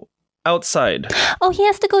poo-poo outside. Oh, he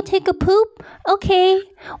has to go take a poop? Okay.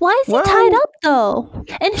 Why is he Well, tied up, though?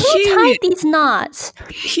 And who tied these knots?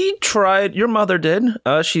 He tried, your mother did.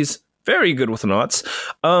 She's very good with knots.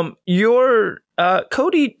 Your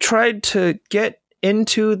Cody tried to get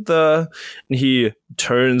into the... And he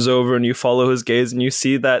turns over and you follow his gaze and you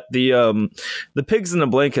see that the pigs in the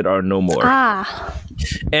blanket are no more.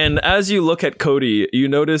 And as you look at Cody, you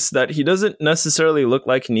notice that he doesn't necessarily look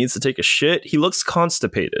like he needs to take a shit. He looks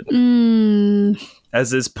constipated.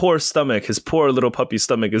 As his poor stomach, his poor little puppy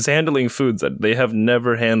stomach, is handling foods that they have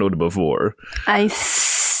never handled before. I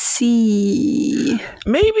see.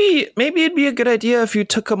 Maybe it'd be a good idea if you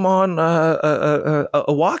took him on a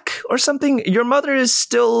walk or something. Your mother is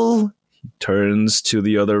still... He turns to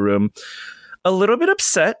the other room, a little bit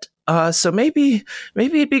upset. So maybe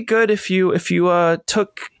it'd be good if you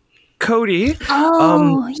took Cody.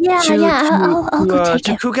 I'll go take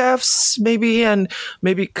to him. Kugaf's maybe, and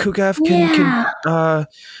maybe Kugaf can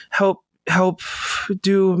help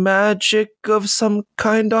do magic of some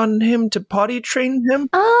kind on him to potty train him.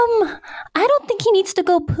 I don't think he needs to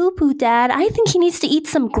go poo-poo, Dad. I think he needs to eat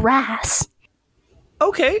some grass.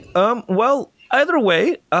 Okay. Well, either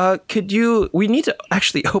way, we need to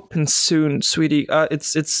actually open soon, sweetie.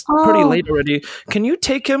 It's pretty late already. Can you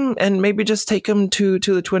take him and maybe just take him to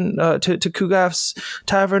the twin to Kugaf's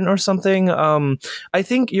tavern or something? I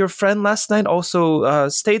think your friend last night also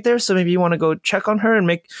stayed there, so maybe you want to go check on her and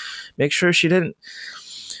make sure she didn't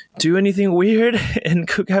do anything weird in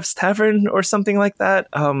Kugaf's tavern or something like that.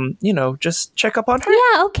 Just check up on her.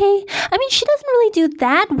 Yeah, okay. I mean, she doesn't really do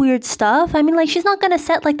that weird stuff. I mean, like, she's not gonna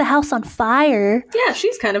set, like, the house on fire. Yeah,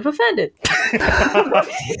 she's kind of offended.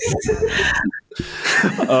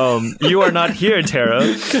 You are not here, Tara.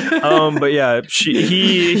 But yeah,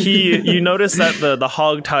 you notice that the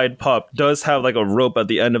hog-tied pup does have like a rope at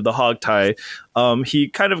the end of the hog tie. He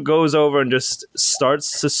kind of goes over and just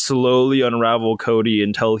starts to slowly unravel Cody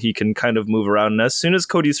until he can kind of move around. And as soon as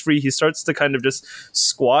Cody's free, he starts to kind of just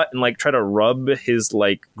squat and like try to rub his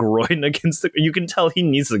like groin against you can tell he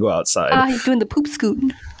needs to go outside. He's doing the poop scoot.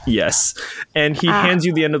 Yes. And he hands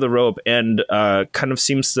you the end of the rope and kind of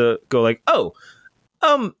seems to go like,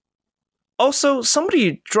 also,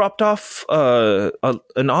 somebody dropped off an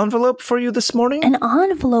envelope for you this morning. An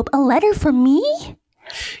envelope? A letter for me?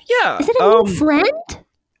 Yeah. Is it a new friend?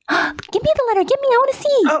 Give me the letter. Give me. I want to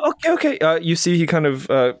see. Okay. You see, he kind of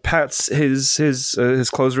pats his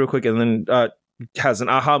clothes real quick, and then has an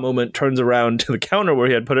aha moment. Turns around to the counter where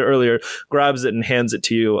he had put it earlier, grabs it, and hands it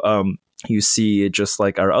to you. You see, just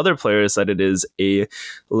like our other players, that it is a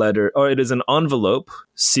letter, or it is an envelope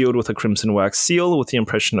sealed with a crimson wax seal with the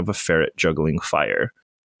impression of a ferret juggling fire.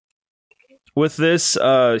 With this,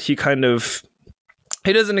 he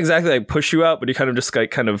doesn't exactly like push you out, but he kind of just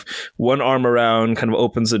like kind of one arm around, kind of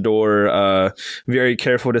opens the door, very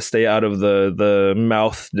careful to stay out of the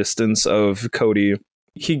mouth distance of Cody.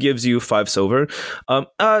 He gives you 5 silver.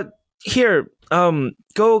 Here.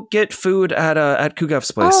 Go get food at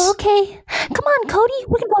Kugaf's place. Oh, okay. Come on, Cody.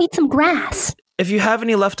 We're gonna go eat some grass. If you have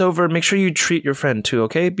any left over, make sure you treat your friend too,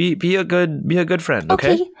 okay? Be a good friend,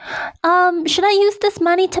 okay? Should I use this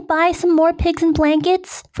money to buy some more pigs and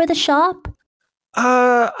blankets for the shop?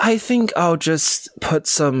 I think I'll just put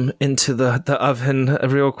some into the oven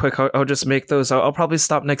real quick. I'll just make those. I'll probably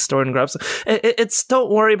stop next door and grab some.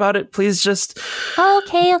 Don't worry about it. Please just...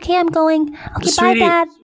 Okay, I'm going. Okay, Sweetie, bye, Dad.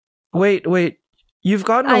 Wait. You've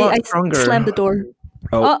gotten a lot stronger. I slammed the door.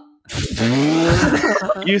 Oh.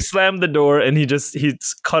 You slam the door and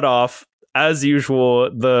he's cut off. As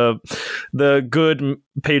usual, the good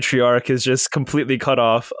patriarch is just completely cut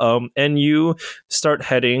off. And you start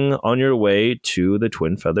heading on your way to the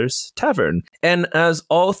Twin Feathers Tavern. And as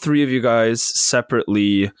all 3 of you guys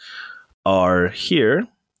separately are here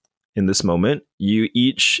in this moment, you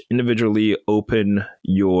each individually open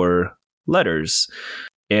your letters.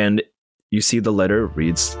 And you see the letter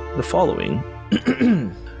reads the following.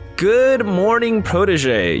 Good morning,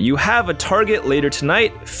 protege. You have a target later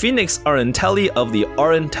tonight, Phoenix Arentelli of the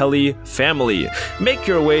Arentelli family. Make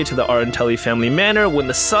your way to the Arentelli family manor when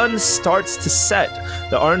the sun starts to set.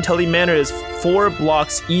 The Arentelli manor is 4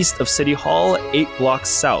 blocks east of City Hall, 8 blocks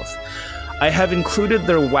south. I have included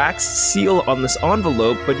their wax seal on this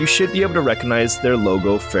envelope, but you should be able to recognize their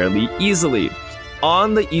logo fairly easily.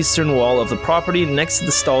 On the eastern wall of the property, next to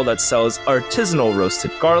the stall that sells artisanal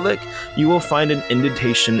roasted garlic, you will find an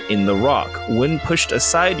indentation in the rock. When pushed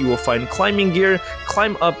aside, you will find climbing gear.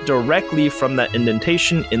 Climb up directly from that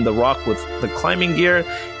indentation in the rock with the climbing gear,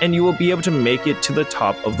 and you will be able to make it to the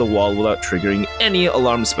top of the wall without triggering any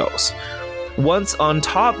alarm spells. Once on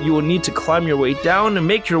top, you will need to climb your way down and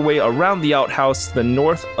make your way around the outhouse to the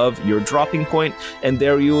north of your dropping point, and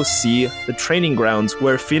there you will see the training grounds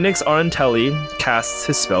where Phoenix Arantelli casts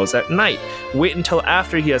his spells at night. Wait until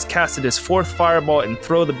after he has casted his 4th fireball and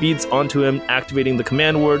throw the beads onto him, activating the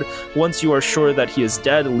command word. Once you are sure that he is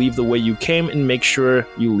dead, leave the way you came and make sure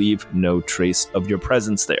you leave no trace of your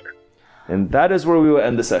presence there. And that is where we will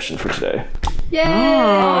end the session for today. Yay!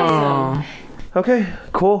 Awesome. Okay,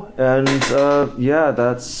 cool. And yeah,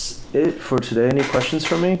 that's it for today. Any questions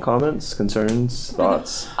from me? Comments, concerns,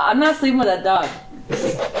 thoughts? I'm not sleeping with that dog.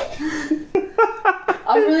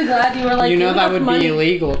 I'm really glad you were like, You know that would money. be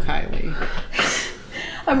illegal, Kylie.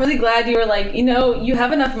 I'm really glad you were like, you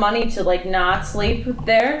have enough money to like not sleep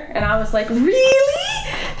there. And I was like,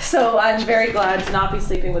 really? So I'm very glad to not be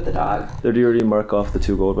sleeping with the dog. Did you already mark off the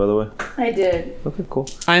 2 gold, by the way? I did. Okay, cool.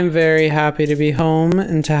 I'm very happy to be home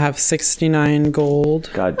and to have 69 gold.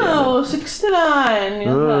 God damn it. Oh,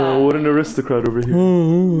 69. What an aristocrat over here.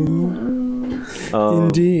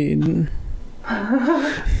 Indeed.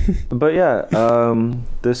 But yeah,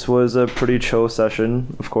 this was a pretty chill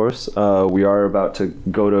session, of course. We are about to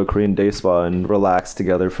go to a Korean day spa and relax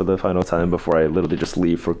together for the final time before I literally just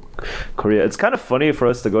leave for Korea. It's kind of funny for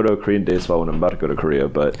us to go to a Korean day spa when I'm about to go to Korea,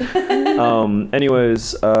 but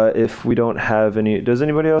anyways, if we don't have any... Does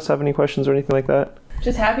anybody else have any questions or anything like that?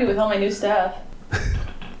 Just happy with all my new stuff.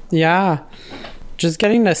 Yeah. Just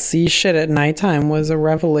getting to see shit at nighttime was a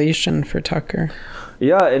revelation for Tucker.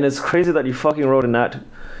 Yeah, and it's crazy that you fucking rolled a nat...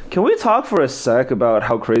 Can we talk for a sec about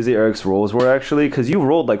how crazy Eric's rolls were, actually? Because you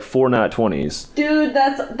rolled like 4 nat 20s. Dude,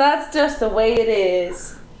 that's just the way it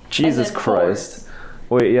is. Jesus Christ.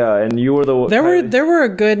 Wait, yeah, and you were the... There were a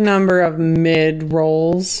good number of mid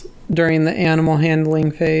rolls during the animal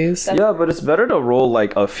handling phase. Yeah, but it's better to roll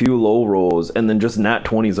like a few low rolls and then just nat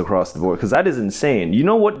 20s across the board, because that is insane. You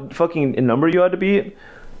know what fucking number you had to beat?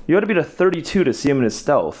 You had to beat a 32 to see him in his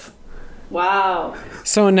stealth. Wow.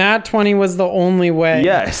 So nat 20 was the only way.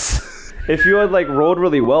 Yes. If you had like rolled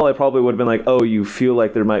really well, I probably would have been like, oh, you feel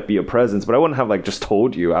like there might be a presence, but I wouldn't have like just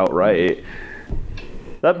told you outright.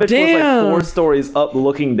 That bitch was like 4 stories up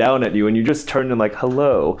looking down at you, and you just turned and like,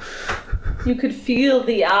 hello. You could feel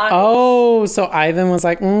the eyes. Oh, so Ivan was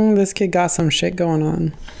like, this kid got some shit going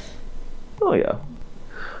on. Oh yeah.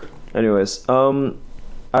 Anyways,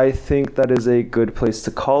 I think that is a good place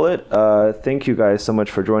to call it. Thank you guys so much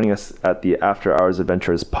for joining us at the After Hours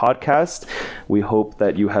Adventures podcast. We hope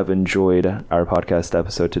that you have enjoyed our podcast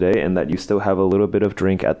episode today and that you still have a little bit of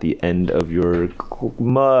drink at the end of your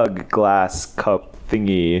mug, glass, cup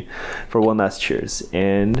thingy for one last cheers.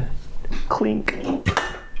 And clink.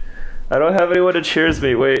 I don't have anyone to cheers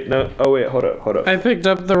me. Wait, no. Oh, wait, hold up. I picked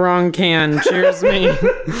up the wrong can. Cheers me.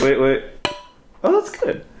 Wait. Oh, that's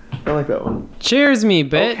good. I like that one. Cheers me,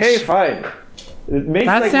 bitch. Okay, fine. It makes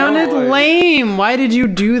That like sounded no noise. lame. Why did you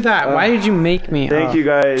do that? Why did you make me? Thank you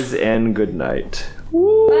guys, and good night.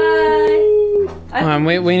 Bye.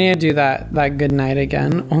 We need to do that good night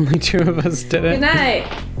again. Only 2 of us did it. Good night.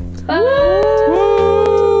 Bye.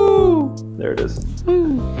 Woo! There it is.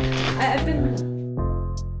 I've been...